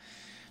away.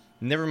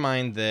 Never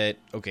mind that,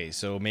 okay,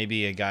 so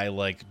maybe a guy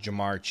like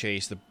Jamar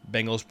Chase, the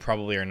Bengals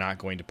probably are not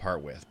going to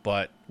part with,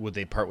 but would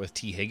they part with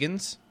T.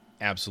 Higgins?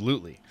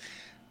 Absolutely.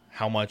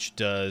 How much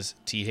does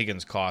T.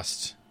 Higgins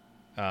cost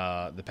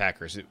the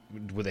Packers?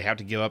 Would they have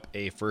to give up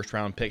a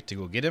first-round pick to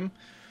go get him?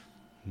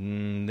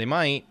 They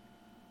might,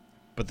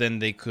 but then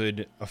they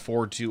could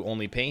afford to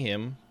only pay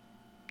him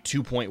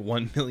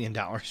 $2.1 million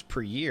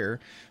per year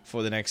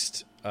for the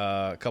next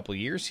couple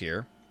years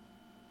here.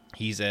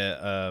 He's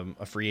a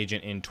free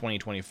agent in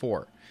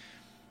 2024.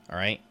 All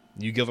right?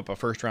 You give up a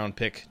first-round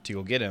pick to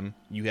go get him.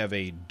 You have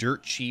a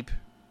dirt cheap,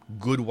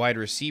 good wide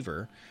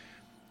receiver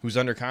who's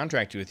under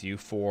contract with you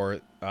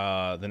for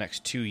the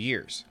next 2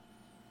 years.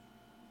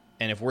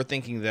 And if we're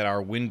thinking that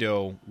our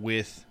window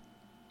with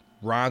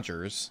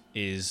Rodgers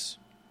is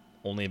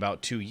only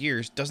about 2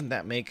 years, doesn't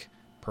that make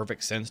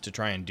perfect sense to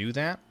try and do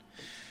that?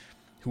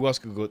 Who else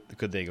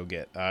could they go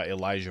get?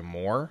 Elijah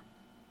Moore,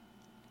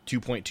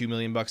 $2.2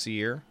 million a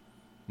year.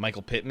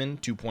 Michael Pittman,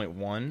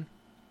 2.1.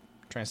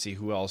 Trying to see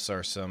who else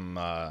are some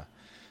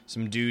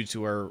dudes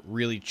who are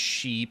really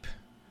cheap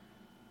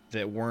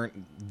that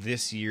weren't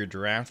this year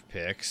draft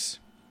picks.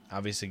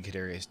 Obviously,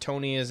 Kadarius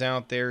Toney is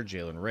out there.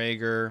 Jalen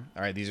Reagor.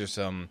 All right, these are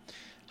some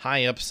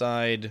high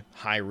upside,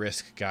 high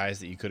risk guys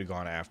that you could have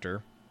gone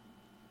after.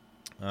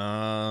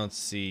 Let's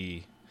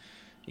see.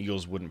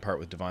 Eagles wouldn't part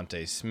with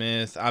Devontae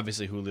Smith.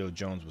 Obviously, Julio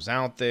Jones was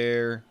out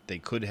there. They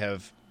could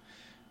have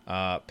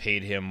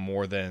paid him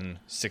more than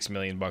 $6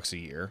 million a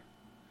year,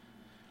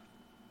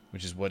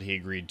 which is what he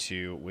agreed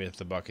to with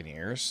the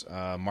Buccaneers.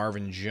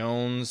 Marvin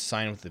Jones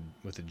signed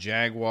with the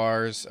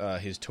Jaguars.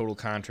 His total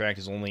contract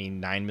is only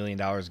 $9 million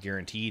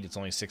guaranteed. It's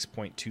only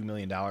 $6.2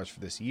 million for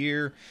this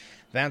year.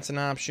 That's an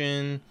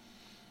option.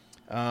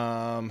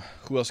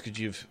 Who else could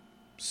you have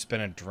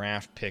spent a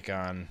draft pick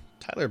on?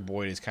 Tyler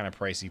Boyd is kind of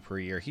pricey per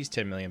year. He's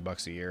 $10 million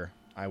a year.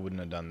 I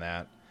wouldn't have done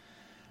that.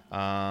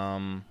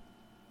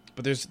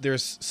 But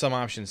there's some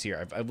options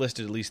here. I've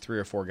listed at least 3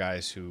 or 4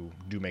 guys who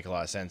do make a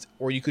lot of sense.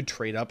 Or you could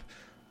trade up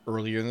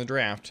earlier in the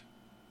draft.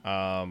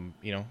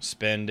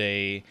 Spend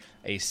a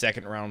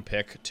second round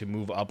pick to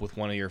move up with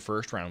one of your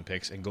first round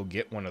picks and go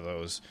get one of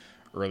those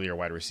earlier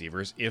wide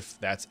receivers if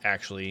that's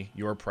actually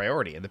your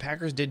priority. And the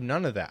Packers did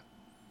none of that.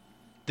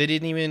 They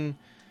didn't even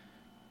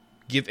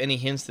give any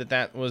hints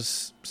that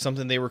was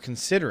something they were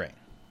considering.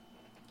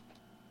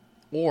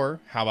 Or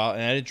how about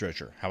an edge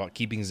rusher? How about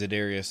keeping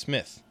Zadarius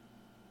Smith?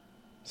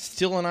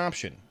 Still an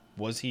option.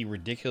 Was he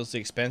ridiculously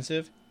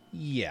expensive?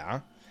 Yeah.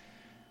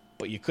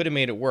 But you could have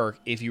made it work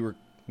if you were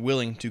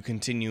willing to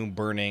continue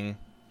burning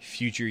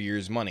future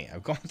years' money.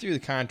 I've gone through the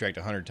contract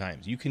 100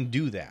 times. You can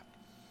do that.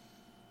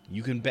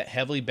 You can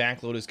heavily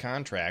backload his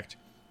contract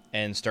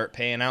and start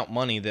paying out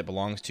money that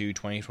belongs to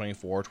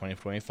 2024,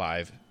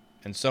 2025,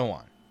 and so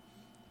on.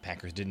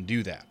 Packers didn't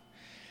do that.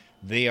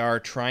 They are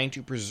trying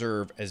to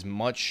preserve as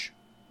much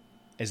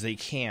as they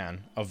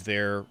can of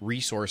their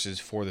resources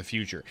for the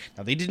future.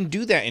 Now, they didn't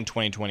do that in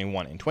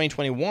 2021. In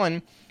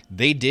 2021,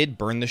 they did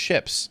burn the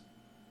ships.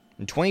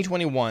 In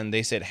 2021,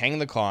 they said, hang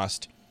the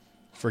cost,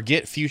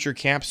 forget future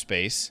cap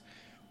space.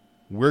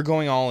 We're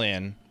going all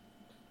in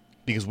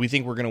because we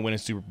think we're going to win a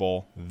Super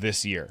Bowl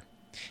this year.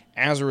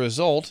 As a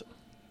result,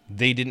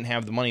 they didn't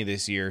have the money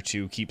this year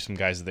to keep some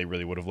guys that they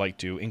really would have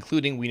liked to,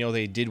 including we know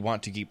they did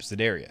want to keep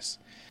Zadarius.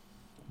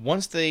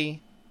 Once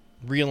they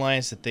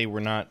realized that they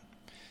were not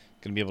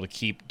going to be able to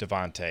keep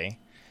Davante,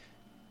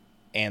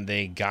 and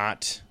they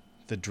got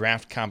the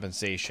draft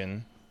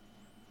compensation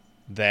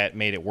that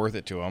made it worth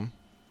it to them,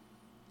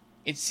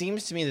 it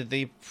seems to me that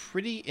they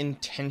pretty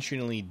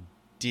intentionally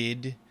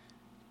did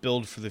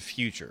build for the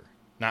future,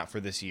 not for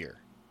this year.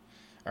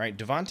 All right,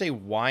 Devonte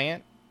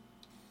Wyatt,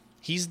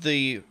 he's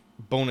the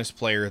bonus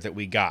player that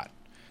we got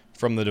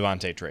from the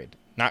Devonte trade,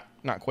 not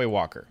Quay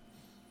Walker.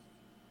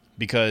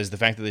 Because the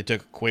fact that they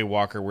took Quay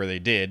Walker where they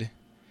did,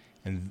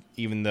 and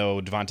even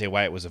though Devonte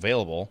Wyatt was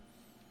available,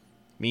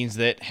 means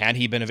that had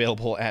he been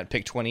available at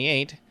pick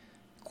 28,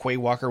 Quay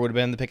Walker would have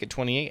been the pick at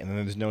 28, and then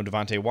there's no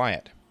Devonte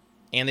Wyatt.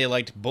 And they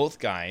liked both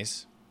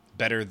guys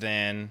better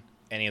than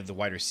any of the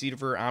wide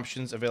receiver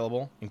options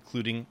available,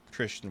 including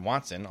Christian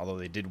Watson, although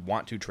they did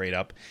want to trade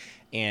up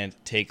and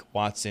take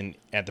Watson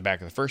at the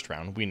back of the first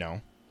round, we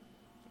know.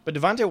 But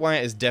Devonte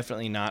Wyatt is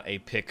definitely not a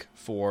pick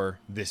for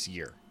this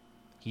year.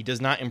 He does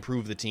not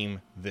improve the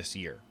team this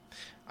year.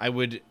 I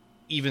would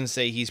even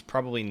say he's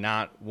probably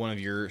not one of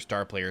your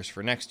star players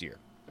for next year.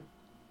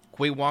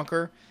 Quay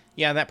Walker,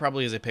 yeah, that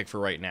probably is a pick for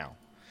right now.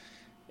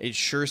 It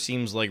sure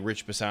seems like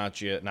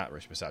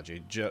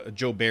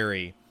Joe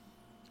Barry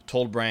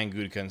told Brian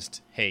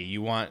Gutekunst, hey,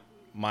 you want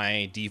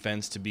my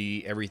defense to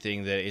be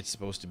everything that it's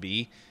supposed to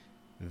be?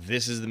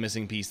 This is the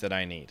missing piece that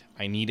I need.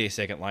 I need a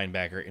second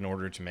linebacker in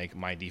order to make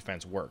my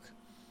defense work.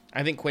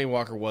 I think Quay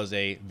Walker was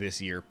a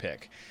this year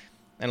pick.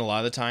 And a lot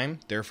of the time,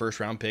 their first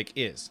round pick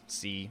is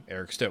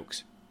Eric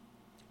Stokes.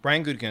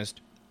 Brian Gutekunst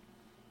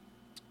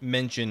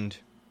mentioned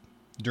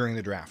during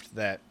the draft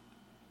that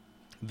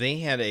they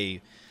had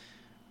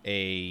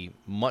a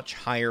much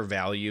higher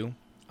value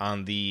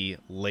on the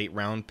late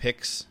round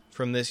picks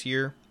from this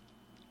year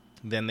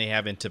than they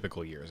have in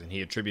typical years. And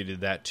he attributed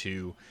that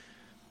to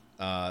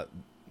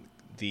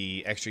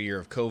the extra year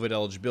of COVID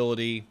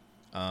eligibility,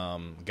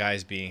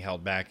 guys being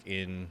held back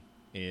in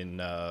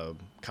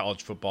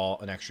college football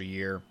an extra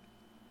year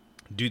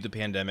due to the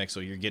pandemic, so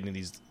you're getting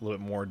these a little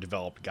bit more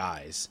developed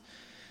guys.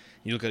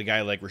 You look at a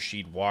guy like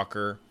Rasheed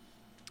Walker,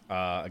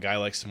 a guy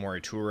like Samori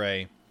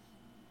Toure,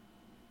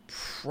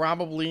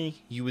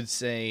 probably you would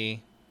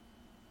say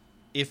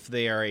if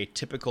they are a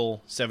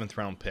typical 7th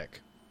round pick,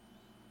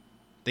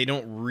 they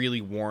don't really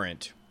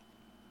warrant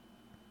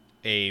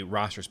a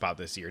roster spot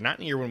this year. Not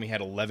in a year when we had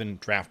 11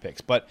 draft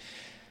picks, but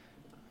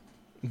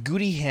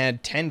Goody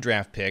had 10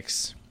 draft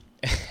picks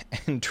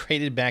and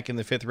traded back in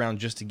the 5th round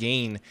just to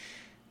gain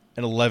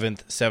an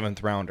 11th,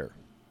 7th rounder.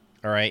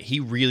 All right, he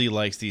really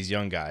likes these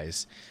young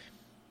guys,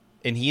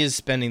 and he is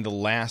spending the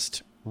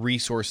last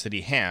resource that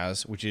he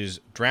has, which is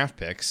draft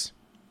picks,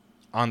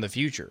 on the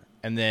future,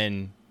 and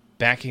then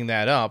backing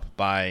that up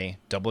by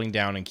doubling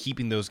down and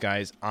keeping those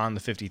guys on the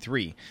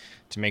 53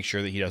 to make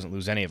sure that he doesn't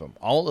lose any of them.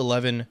 All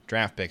 11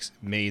 draft picks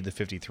made the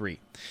 53.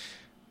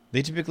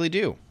 They typically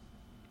do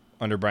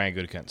under Brian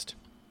Gutekunst.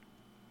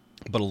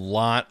 But a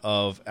lot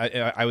of,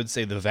 I would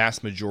say the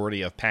vast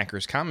majority of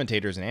Packers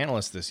commentators and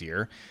analysts this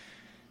year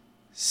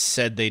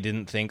said they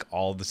didn't think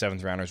all of the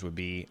 7th rounders would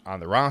be on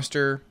the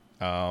roster.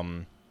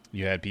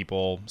 You had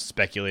people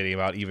speculating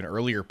about even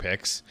earlier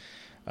picks.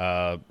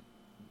 One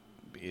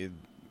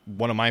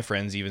of my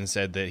friends even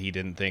said that he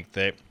didn't think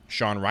that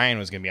Sean Ryan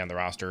was going to be on the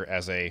roster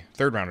as a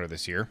 3rd rounder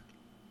this year.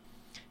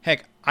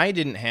 Heck, I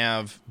didn't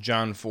have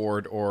John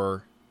Ford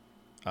or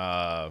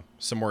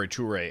Samori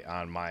Toure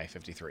on my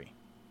 53.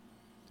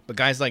 But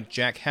guys like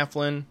Jack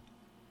Heflin,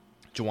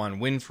 Juwan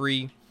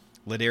Winfrey,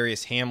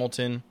 Ladarius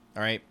Hamilton,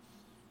 all right,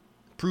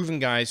 proven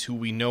guys who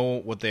we know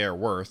what they are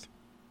worth,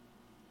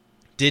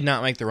 did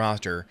not make the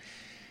roster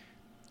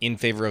in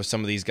favor of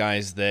some of these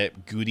guys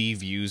that Goody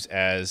views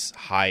as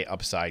high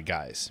upside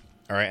guys.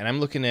 All right, and I'm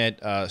looking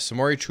at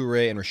Samori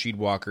Toure and Rasheed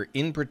Walker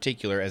in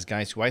particular as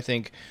guys who I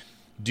think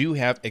do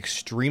have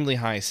extremely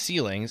high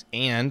ceilings,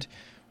 and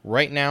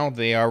right now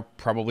they are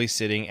probably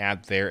sitting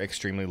at their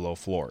extremely low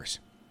floors.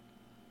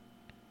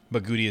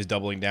 But Goody is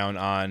doubling down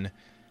on,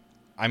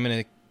 I'm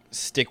going to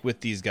stick with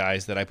these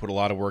guys that I put a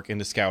lot of work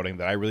into scouting,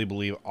 that I really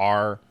believe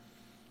are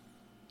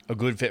a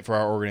good fit for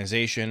our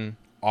organization,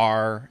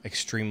 are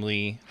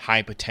extremely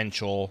high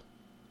potential,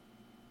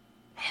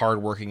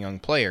 hardworking young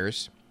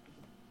players.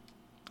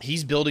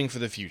 He's building for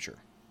the future.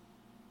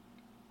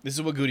 This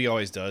is what Goody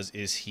always does,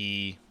 is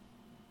he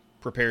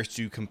prepares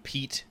to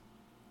compete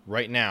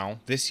right now,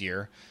 this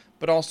year,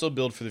 but also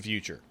build for the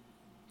future.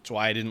 That's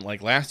why I didn't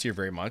like last year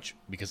very much,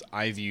 because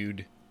I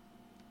viewed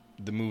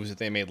the moves that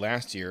they made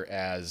last year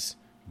as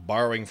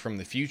borrowing from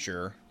the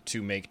future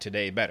to make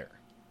today better.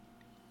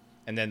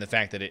 And then the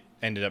fact that it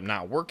ended up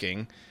not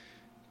working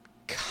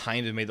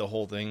kind of made the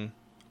whole thing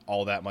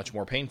all that much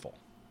more painful.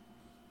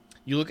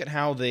 You look at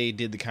how they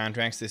did the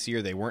contracts this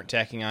year. They weren't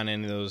tacking on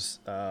any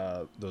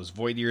of those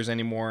void years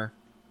anymore.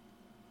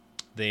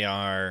 They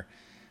are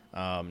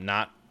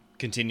not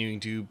continuing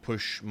to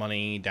push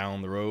money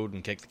down the road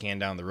and kick the can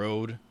down the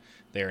road.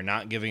 They are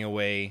not giving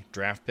away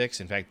draft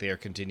picks. In fact, they are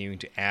continuing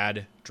to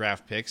add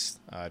draft picks,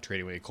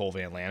 trading away Cole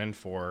Van Lanen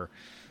for,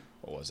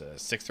 what was it, a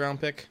 6th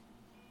round pick?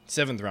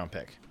 7th round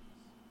pick.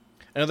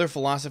 Another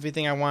philosophy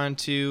thing I wanted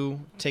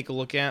to take a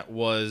look at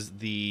was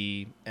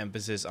the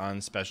emphasis on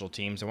special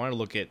teams. I wanted to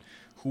look at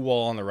who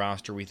all on the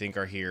roster we think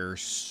are here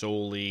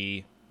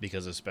solely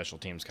because of special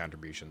teams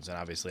contributions. And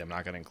obviously I'm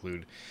not going to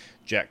include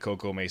Jack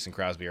Coco, Mason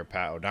Crosby, or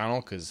Pat O'Donnell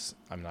because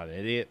I'm not an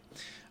idiot.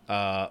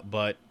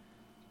 But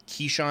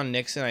Keyshawn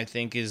Nixon, I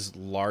think, is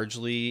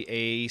largely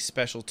a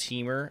special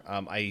teamer.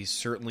 I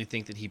certainly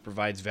think that he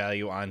provides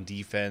value on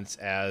defense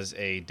as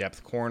a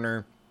depth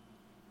corner.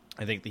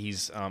 I think that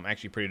he's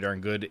actually pretty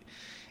darn good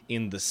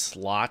in the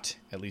slot,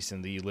 at least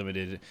in the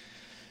limited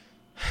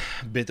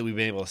bit that we've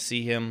been able to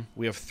see him.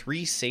 We have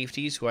 3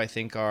 safeties who I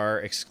think are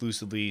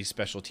exclusively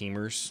special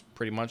teamers,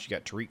 pretty much. You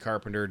got Tariq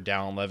Carpenter,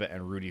 Dallin Leavitt,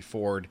 and Rudy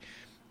Ford.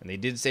 And they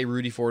did say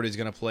Rudy Ford is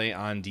going to play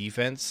on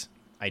defense.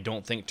 I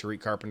don't think Tariq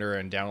Carpenter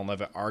and Dallin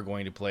Leavitt are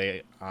going to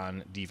play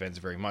on defense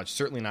very much.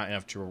 Certainly not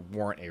enough to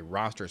warrant a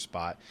roster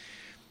spot,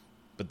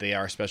 but they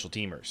are special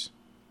teamers.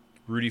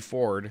 Rudy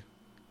Ford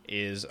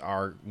is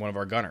one of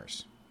our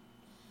gunners.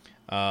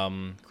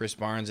 Chris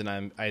Barnes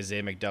and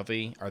Isaiah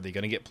McDuffie, are they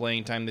going to get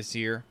playing time this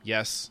year?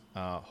 Yes.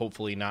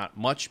 Hopefully not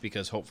much,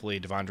 because hopefully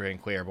Devondre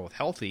and Quay are both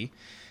healthy,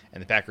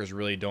 and the Packers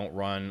really don't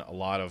run a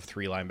lot of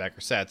 3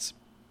 linebacker sets.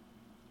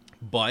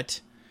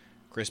 But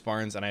Chris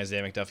Barnes and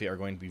Isaiah McDuffie are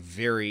going to be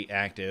very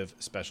active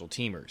special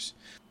teamers.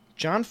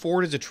 John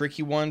Ford is a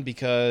tricky one,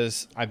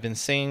 because I've been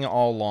saying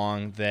all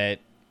along that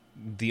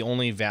the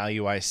only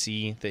value I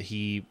see that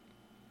he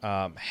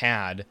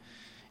had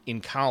in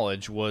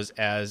college was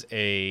as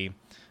a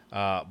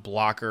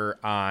blocker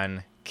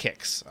on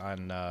kicks,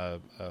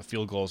 on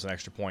field goals and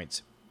extra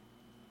points.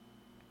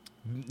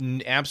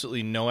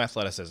 Absolutely no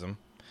athleticism,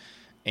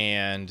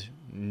 and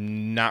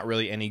not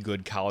really any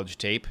good college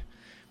tape,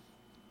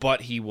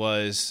 but he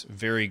was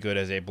very good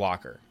as a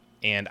blocker,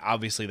 and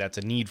obviously that's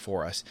a need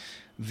for us.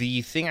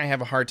 The thing I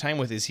have a hard time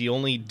with is he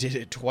only did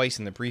it twice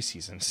in the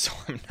preseason, so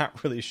I'm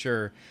not really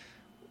sure,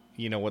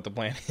 what the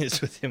plan is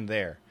with him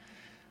there.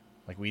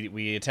 Like,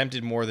 we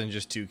attempted more than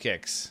just 2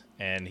 kicks,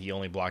 and he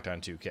only blocked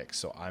on 2 kicks,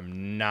 so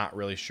I'm not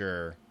really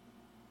sure.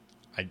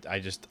 I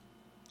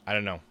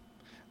don't know.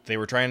 They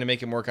were trying to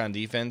make him work on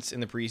defense in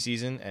the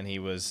preseason, and he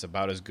was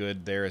about as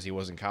good there as he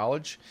was in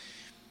college.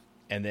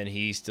 And then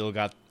he still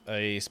got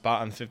a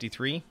spot on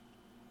 53.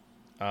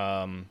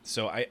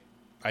 So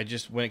I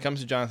just, when it comes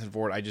to Jonathan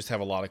Ford, I just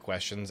have a lot of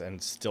questions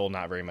and still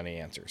not very many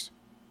answers.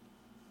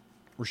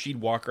 Rasheed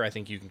Walker, I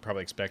think you can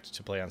probably expect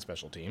to play on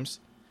special teams.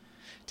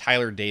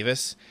 Tyler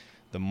Davis,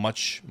 the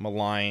much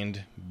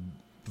maligned,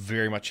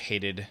 very much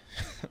hated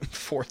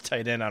 4th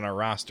tight end on our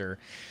roster.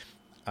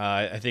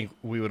 I think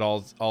we would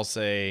all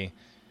say,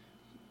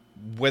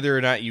 whether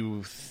or not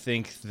you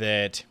think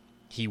that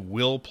he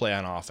will play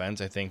on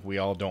offense, I think we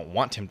all don't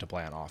want him to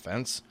play on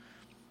offense,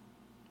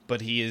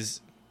 but he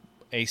is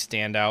a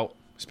standout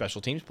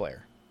special teams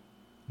player.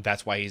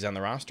 That's why he's on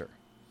the roster.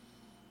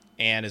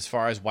 And as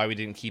far as why we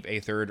didn't keep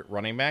a 3rd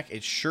running back,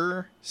 it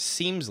sure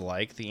seems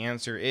like the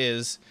answer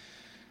is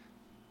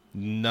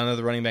none of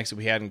the running backs that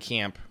we had in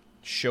camp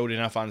showed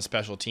enough on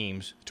special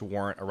teams to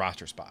warrant a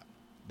roster spot.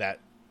 That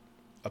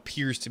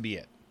appears to be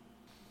it.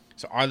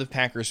 So are the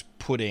Packers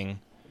putting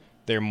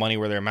their money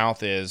where their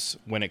mouth is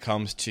when it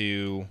comes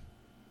to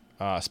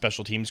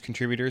special teams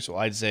contributors? Well,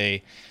 I'd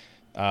say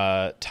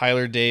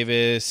Tyler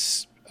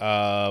Davis,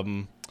 Isaiah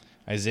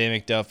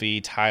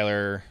McDuffie,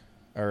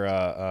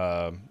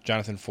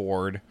 Jonathan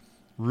Ford,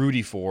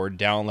 Rudy Ford,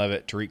 Dallin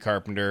Leavitt, Tariq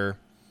Carpenter.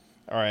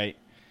 All right.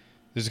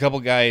 There's a couple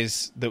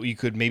guys that you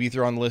could maybe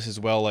throw on the list as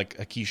well, like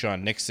a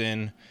Keyshawn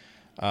Nixon,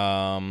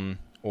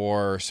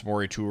 or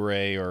Samori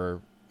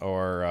Toure,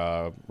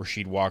 or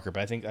Rasheed Walker.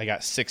 But I think I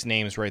got 6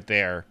 names right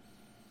there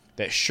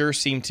that sure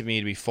seem to me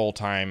to be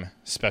full-time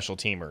special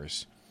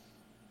teamers,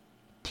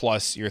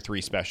 plus your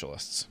 3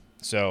 specialists.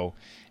 So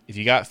if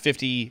you got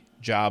 50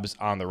 jobs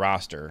on the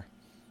roster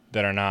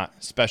that are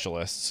not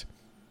specialists,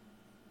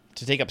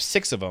 to take up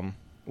 6 of them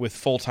with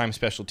full-time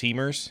special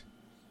teamers,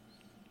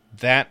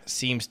 that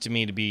seems to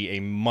me to be a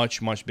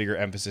much, much bigger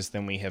emphasis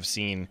than we have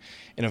seen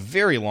in a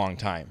very long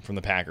time from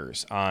the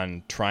Packers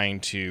on trying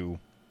to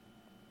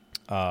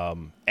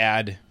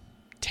add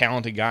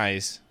talented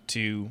guys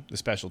to the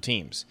special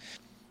teams.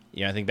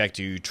 I think back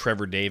to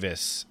Trevor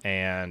Davis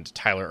and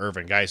Tyler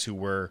Ervin, guys who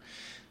were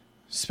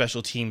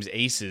special teams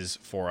aces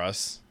for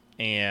us,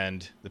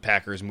 and the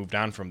Packers moved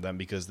on from them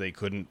because they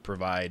couldn't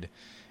provide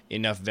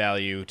enough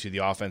value to the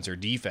offense or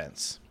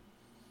defense.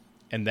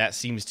 And that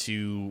seems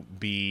to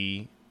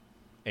be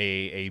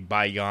a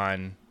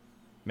bygone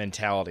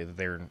mentality that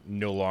they're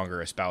no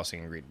longer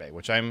espousing in Green Bay,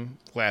 which I'm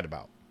glad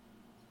about.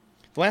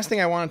 The last thing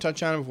I want to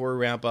touch on before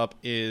we wrap up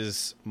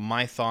is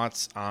my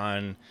thoughts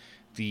on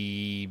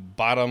the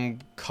bottom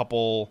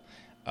couple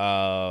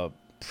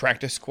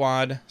practice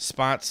squad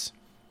spots.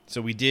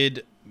 So we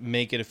did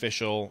make it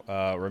official.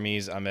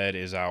 Ramiz Ahmed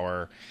is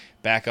our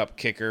backup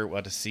kicker. We'll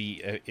have to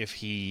see if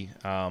he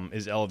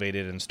is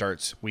elevated and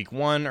starts week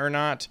 1 or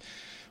not,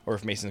 or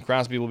if Mason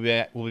Crosby will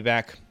be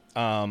back.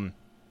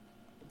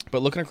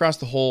 But looking across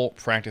the whole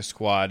practice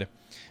squad,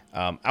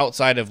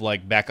 outside of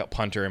like backup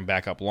punter and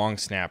backup long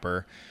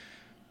snapper,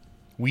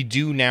 we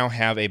do now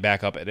have a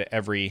backup at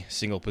every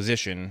single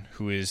position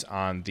who is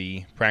on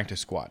the practice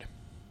squad.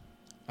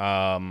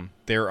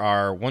 There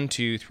are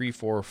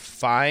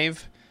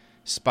 5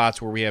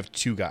 spots where we have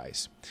 2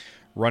 guys: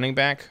 running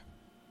back,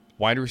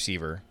 wide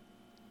receiver,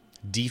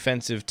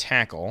 defensive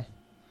tackle,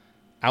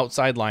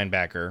 outside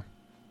linebacker,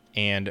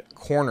 and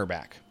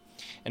cornerback.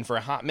 And for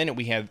a hot minute,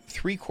 we had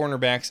 3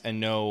 cornerbacks and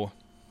no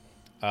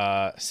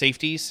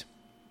safeties.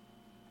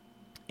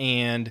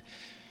 And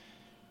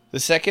the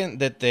second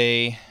that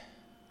they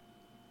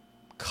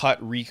cut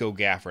Rico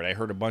Gafford, I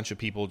heard a bunch of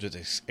people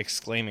just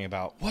exclaiming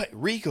about, what,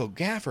 Rico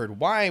Gafford?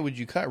 Why would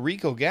you cut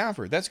Rico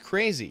Gafford? That's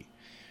crazy.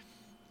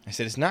 I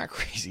said, it's not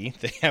crazy.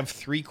 They have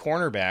 3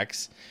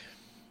 cornerbacks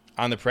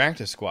on the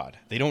practice squad.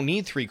 They don't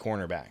need 3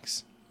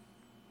 cornerbacks.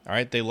 All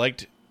right, they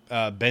liked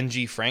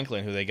Benji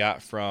Franklin, who they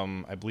got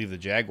from, I believe, the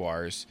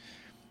Jaguars,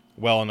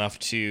 well enough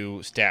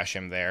to stash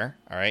him there.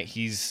 All right,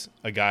 he's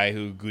a guy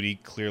who Goody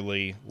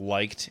clearly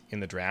liked in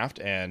the draft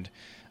and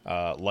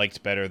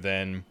liked better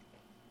than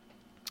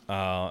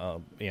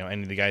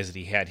any of the guys that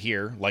he had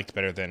here liked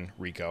better than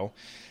Rico.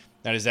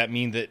 Now, does that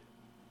mean that,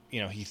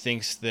 he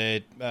thinks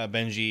that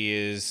Benji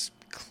is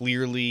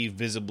clearly,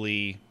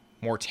 visibly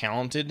more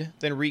talented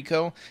than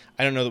Rico?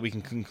 I don't know that we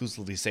can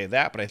conclusively say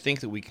that, but I think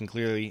that we can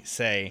clearly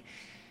say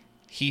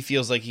he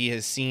feels like he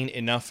has seen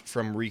enough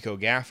from Rico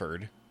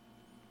Gafford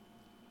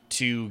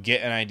to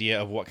get an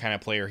idea of what kind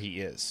of player he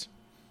is.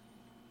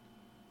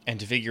 And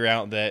to figure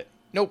out that,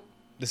 nope,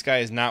 this guy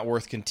is not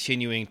worth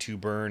continuing to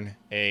burn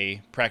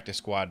a practice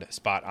squad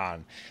spot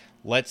on.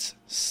 Let's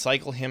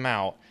cycle him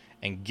out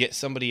and get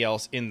somebody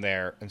else in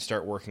there and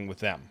start working with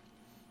them.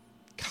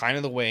 Kind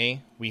of the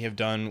way we have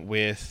done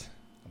with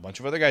a bunch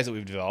of other guys that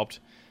we've developed.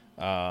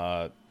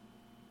 Yash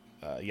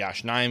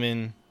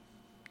Nyman,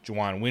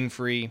 Juwan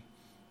Winfrey.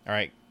 All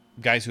right,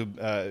 guys who,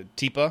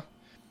 Tipa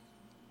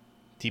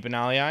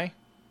Naliai.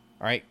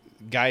 All right,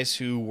 guys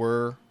who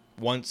were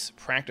once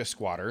practice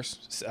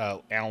squatters,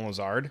 Alan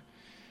Lazard,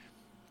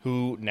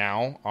 who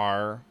now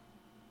are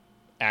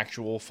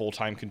actual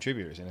full-time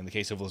contributors. And in the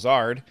case of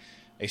Lazard,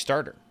 a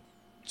starter.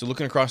 So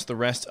looking across the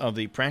rest of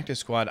the practice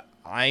squad,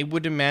 I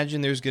would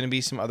imagine there's going to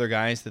be some other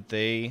guys that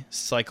they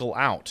cycle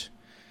out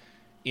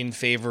in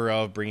favor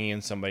of bringing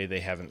in somebody they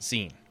haven't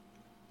seen.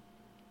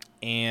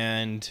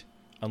 And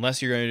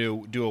unless you're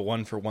going to do a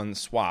one-for-one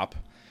swap,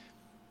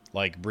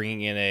 like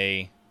bringing in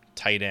a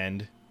tight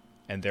end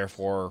and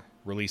therefore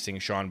releasing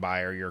Sean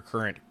Byer, your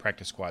current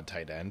practice squad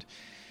tight end,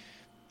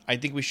 I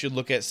think we should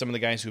look at some of the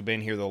guys who've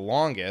been here the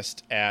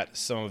longest at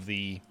some of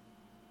the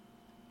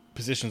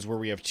positions where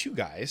we have two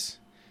guys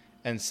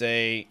and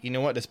say, you know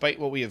what, despite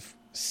what we have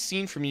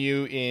seen from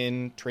you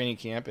in training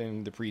camp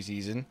and the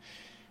preseason,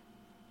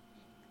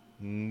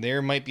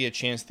 there might be a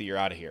chance that you're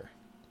out of here.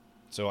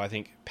 So I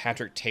think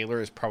Patrick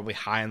Taylor is probably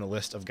high on the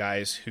list of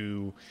guys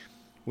who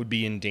would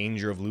be in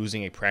danger of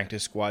losing a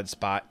practice squad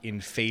spot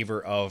in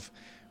favor of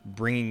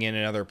bringing in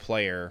another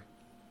player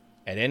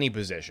at any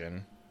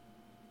position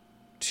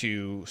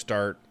to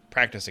start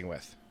practicing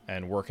with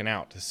and working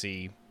out to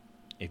see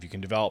if you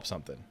can develop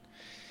something.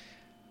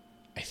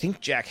 I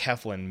think Jack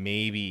Heflin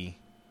maybe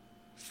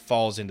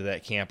falls into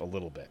that camp a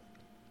little bit.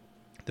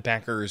 The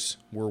Packers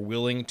were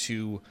willing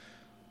to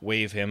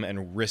waive him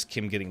and risk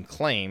him getting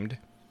claimed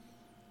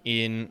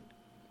in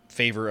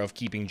favor of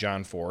keeping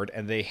John Ford,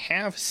 and they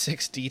have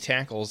 6 D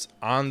tackles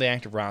on the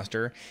active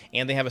roster,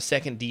 and they have a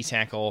second D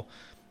tackle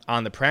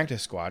on the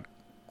practice squad,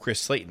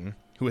 Chris Slayton,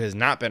 who has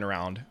not been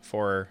around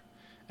for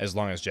as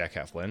long as Jack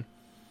Heflin.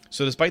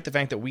 So despite the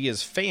fact that we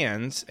as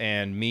fans,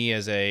 and me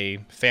as a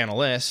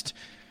fanalist,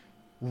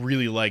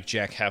 really like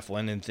Jack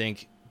Heflin and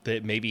think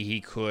that maybe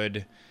he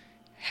could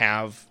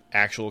have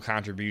actual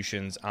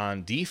contributions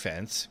on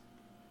defense,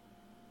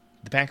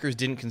 the Packers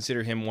didn't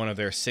consider him one of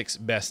their 6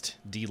 best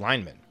D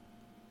linemen.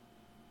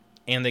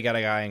 And they got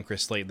a guy in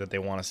Chris Slayton that they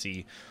want to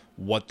see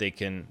what they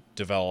can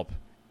develop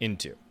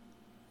into.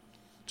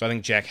 So I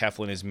think Jack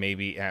Heflin is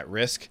maybe at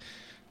risk.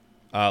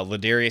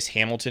 Ladarius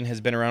Hamilton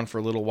has been around for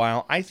a little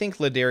while. I think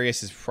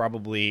Ladarius is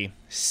probably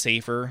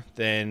safer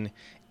than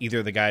either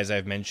of the guys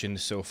I've mentioned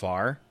so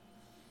far.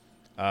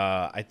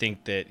 I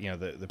think that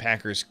the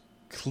Packers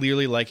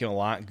clearly like him a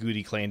lot.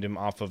 Goody claimed him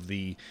off of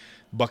the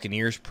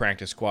Buccaneers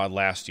practice squad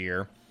last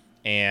year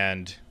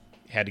and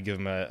had to give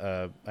him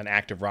an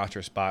active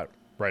roster spot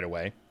right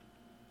away.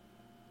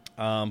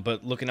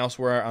 But looking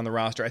elsewhere on the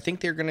roster, I think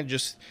they're going to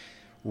just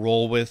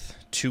roll with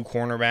 2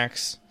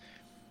 cornerbacks.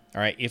 All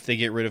right, if they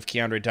get rid of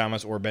Keandre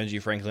Thomas or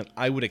Benji Franklin,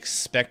 I would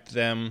expect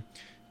them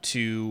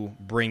to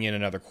bring in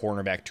another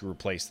cornerback to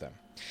replace them.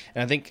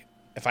 And I think,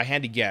 if I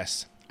had to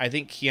guess, I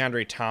think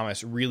Keandre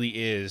Thomas really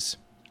is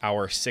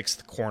our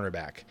 6th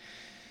cornerback.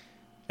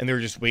 And they're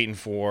just waiting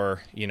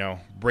for,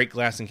 break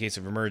glass in case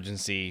of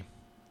emergency.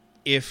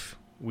 If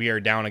we are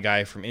down a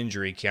guy from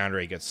injury,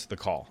 Keandre gets the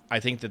call. I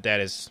think that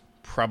is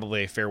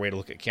probably a fair way to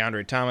look at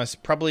Keandre Thomas.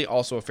 Probably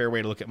also a fair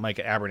way to look at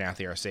Micah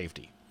Abernathy, our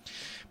safety.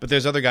 But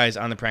there's other guys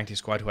on the practice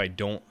squad who I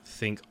don't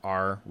think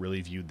are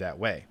really viewed that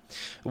way.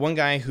 One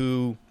guy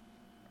who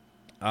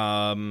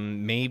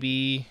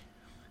maybe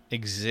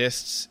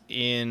exists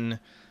in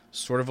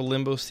sort of a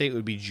limbo state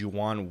would be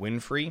Juwan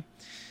Winfrey,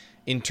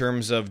 in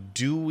terms of,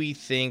 do we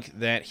think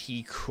that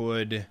he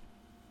could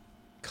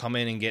come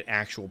in and get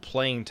actual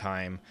playing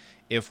time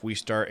if we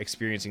start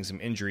experiencing some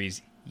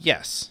injuries?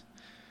 Yes.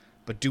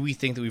 But do we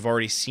think that we've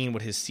already seen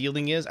what his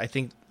ceiling is? I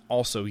think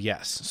also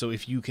yes. So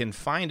if you can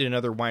find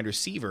another wide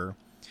receiver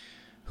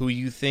who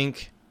you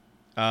think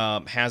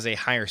has a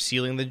higher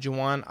ceiling than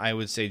Juwan, I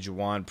would say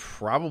Juwan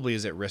probably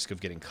is at risk of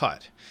getting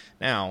cut.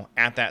 Now,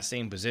 at that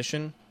same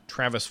position,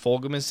 Travis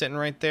Fulgham is sitting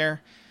right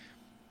there.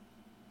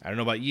 I don't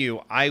know about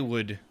you. I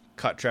would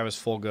cut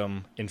Travis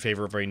Fulgham in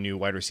favor of a new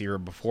wide receiver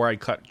before I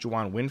cut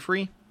Juwan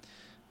Winfrey.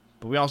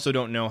 But we also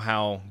don't know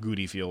how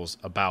Goody feels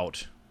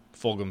about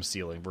Fulgham's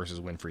ceiling versus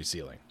Winfrey's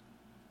ceiling.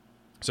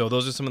 So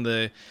those are some of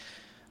the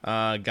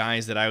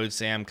guys that I would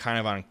say I'm kind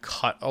of on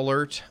cut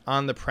alert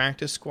on the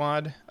practice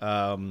squad.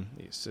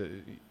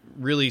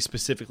 Really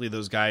specifically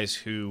those guys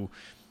who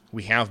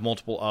we have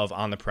multiple of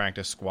on the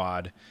practice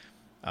squad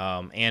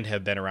and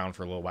have been around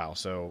for a little while.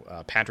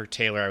 So Patrick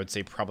Taylor, I would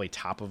say probably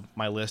top of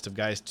my list of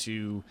guys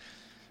to.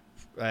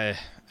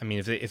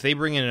 If they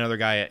bring in another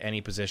guy at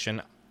any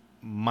position,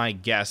 my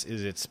guess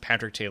is it's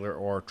Patrick Taylor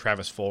or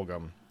Travis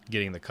Fulgham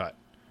getting the cut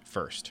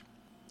first.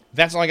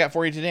 That's all I got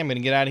for you today. I'm going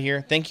to get out of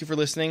here. Thank you for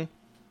listening.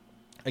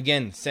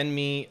 Again, send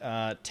me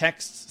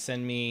texts,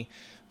 send me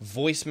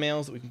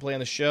voicemails that we can play on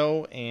the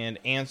show and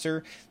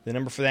answer. The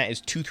number for that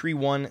is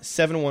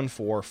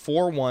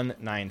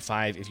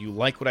 231-714-4195. If you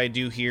like what I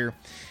do here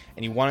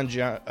and you want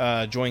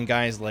to join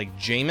guys like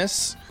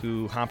Jameis,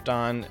 who hopped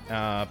on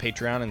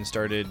Patreon and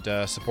started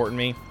supporting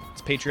me,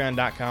 it's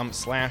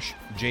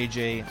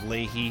patreon.com/JJ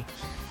Leahy.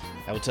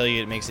 I will tell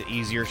you, it makes it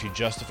easier to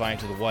justify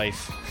to the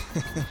wife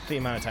the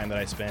amount of time that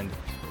I spend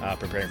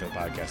preparing for the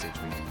podcast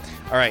each week.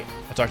 All right,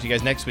 I'll talk to you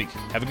guys next week.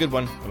 Have a good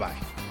one.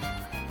 Bye-bye.